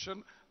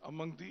consumption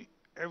among the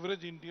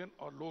average Indian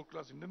or low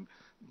class Indian.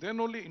 Then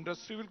only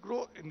industry will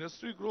grow,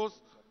 industry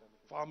grows,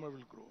 farmer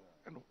will grow,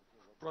 and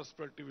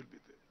prosperity will be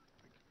there.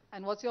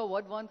 And what's your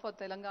word one for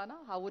Telangana?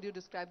 How would you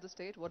describe the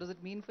state? What does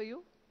it mean for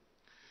you?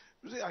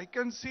 You see, I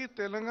can see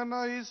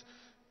Telangana is,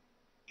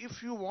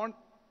 if you want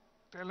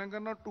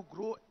Telangana to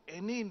grow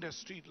any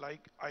industry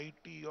like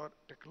IT or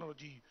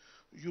technology,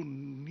 you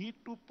need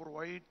to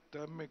provide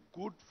them a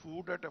good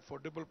food at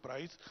affordable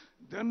price.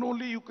 Then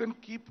only you can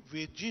keep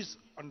wages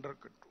under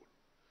control.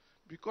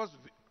 Because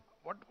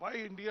why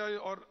India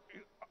or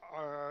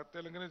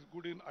Telangana is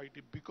good in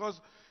IT? Because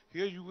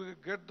here you will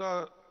get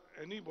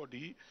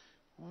anybody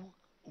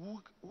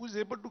who is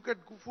able to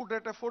get good food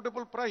at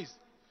affordable price.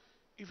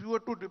 If you were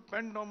to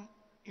depend on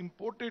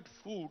imported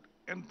food,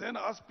 and then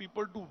ask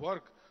people to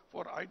work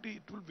for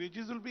IT,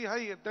 wages will be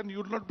high, then you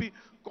will not be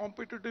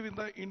competitive in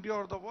the India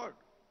or the world.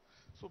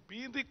 So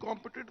being the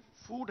competitive,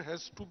 food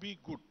has to be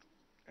good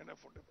and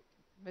affordable.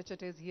 Which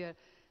it is here.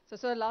 So,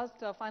 sir,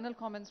 last final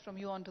comments from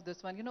you onto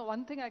this one. You know,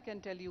 one thing I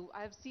can tell you,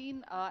 I've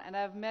seen and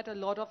I've met a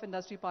lot of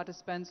industry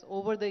participants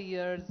over the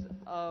years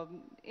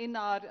in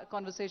our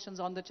conversations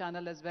on the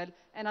channel as well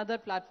and other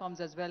platforms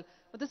as well.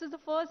 But this is the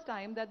first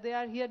time that they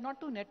are here not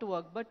to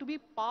network, but to be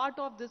part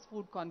of this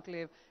food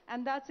conclave.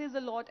 And that says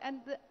a lot. And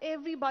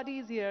everybody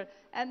is here.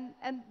 And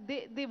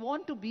they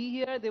want to be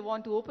here. They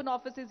want to open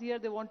offices here.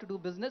 They want to do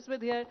business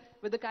with here.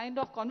 With the kind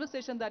of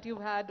conversation that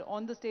you've had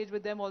on the stage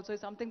with them also is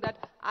something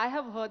that I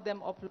have heard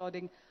them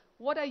applauding.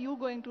 What are you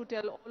going to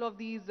tell all of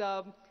these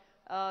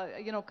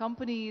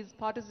companies,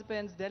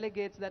 participants,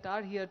 delegates that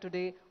are here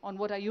today on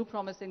what are you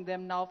promising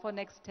them now for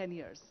next 10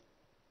 years?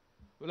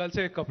 Well, I'll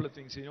say a couple of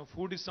things. You know,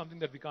 food is something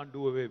that we can't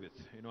do away with.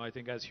 You know, I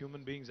think as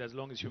human beings, as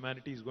long as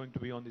humanity is going to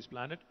be on this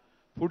planet,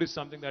 food is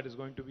something that is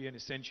going to be an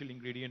essential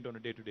ingredient on a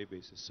day-to-day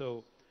basis.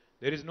 So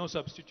there is no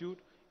substitute,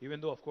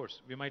 even though, of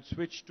course, we might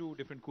switch to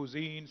different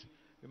cuisines,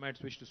 we might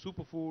switch to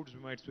superfoods,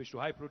 we might switch to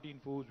high-protein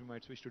foods, we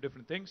might switch to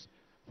different things.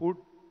 Food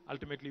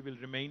ultimately will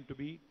remain to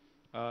be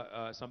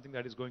something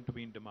that is going to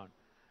be in demand.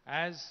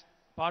 As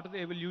part of the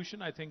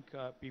evolution, I think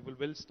people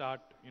will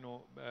start,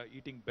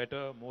 eating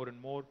better, more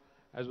and more.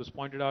 As was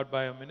pointed out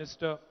by a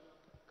minister,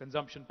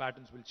 consumption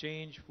patterns will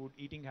change,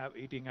 eating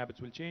habits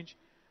will change.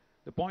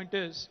 The point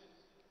is,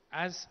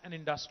 as an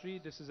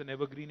industry, this is an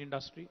evergreen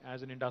industry.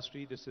 As an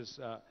industry, this is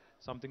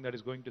something that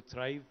is going to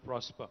thrive,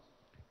 prosper.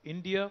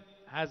 India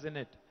has in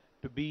it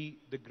to be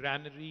the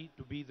granary,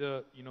 to be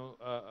the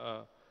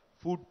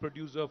food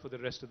producer for the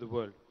rest of the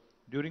world.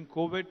 During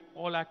COVID,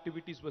 all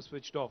activities were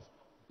switched off,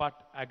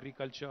 but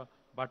agriculture,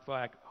 but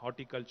for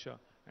horticulture,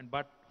 and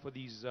but for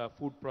these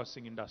food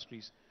processing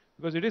industries.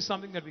 Because it is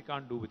something that we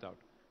can't do without.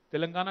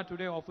 Telangana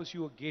today offers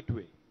you a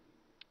gateway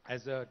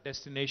as a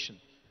destination,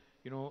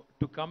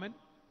 to come in,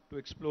 to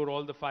explore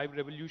all the 5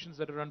 revolutions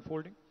that are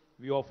unfolding.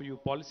 We offer you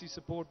policy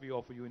support, we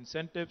offer you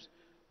incentives.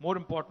 Most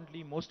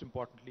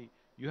importantly,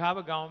 you have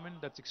a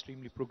government that's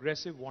extremely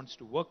progressive, wants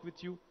to work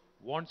with you,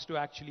 wants to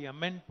actually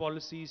amend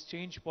policies,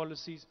 change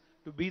policies,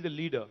 to be the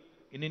leader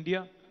in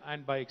India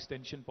and by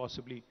extension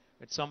possibly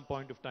at some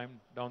point of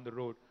time down the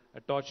road, a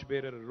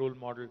torchbearer, a role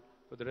model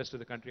for the rest of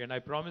the country. And I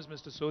promised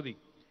Mr. Sodhi,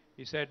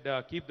 he said,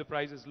 keep the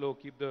prices low,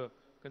 keep the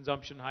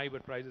consumption high,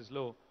 but prices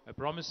low. I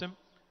promise him,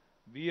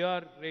 we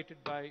are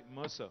rated by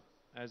Mercer,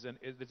 as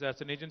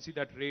an agency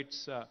that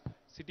rates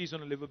cities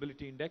on a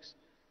livability index.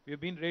 We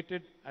have been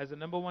rated as the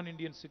 #1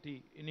 Indian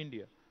city in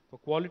India for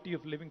quality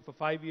of living for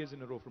 5 years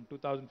in a row, from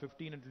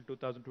 2015 until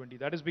 2020.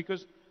 That is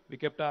because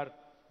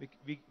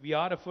we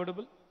are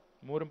affordable,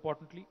 more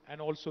importantly, and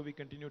also we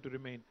continue to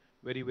remain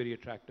very, very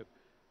attractive.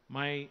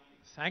 My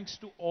thanks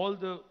to all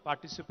the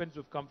participants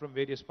who have come from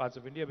various parts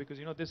of India, because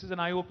this is an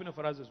eye-opener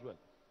for us as well,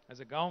 as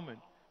a government,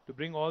 to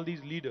bring all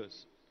these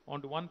leaders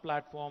onto one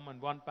platform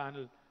and one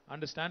panel,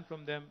 understand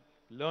from them,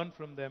 learn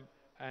from them,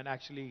 and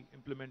actually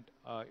implement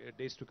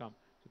days to come.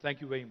 So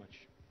thank you very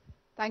much.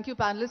 Thank you,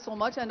 panelists, so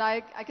much. And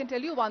I can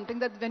tell you one thing,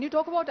 that when you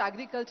talk about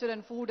agriculture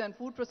and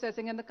food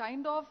processing and the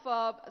kind of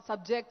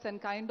subjects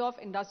and kind of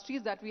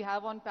industries that we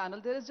have on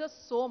panel, there is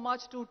just so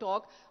much to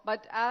talk.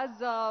 But as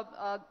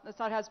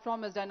Sir has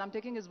promised, and I'm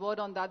taking his word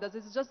on that this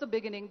is just the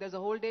beginning. There's a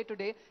whole day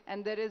today,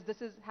 and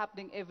this is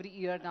happening every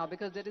year now,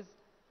 because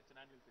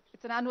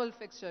it's an annual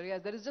fixture,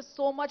 yes. There is just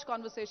so much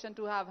conversation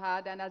to have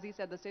had, and as he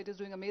said, the state is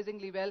doing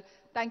amazingly well.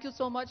 Thank you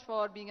so much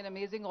for being an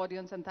amazing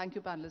audience, and thank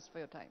you, panelists, for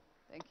your time.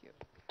 Thank you.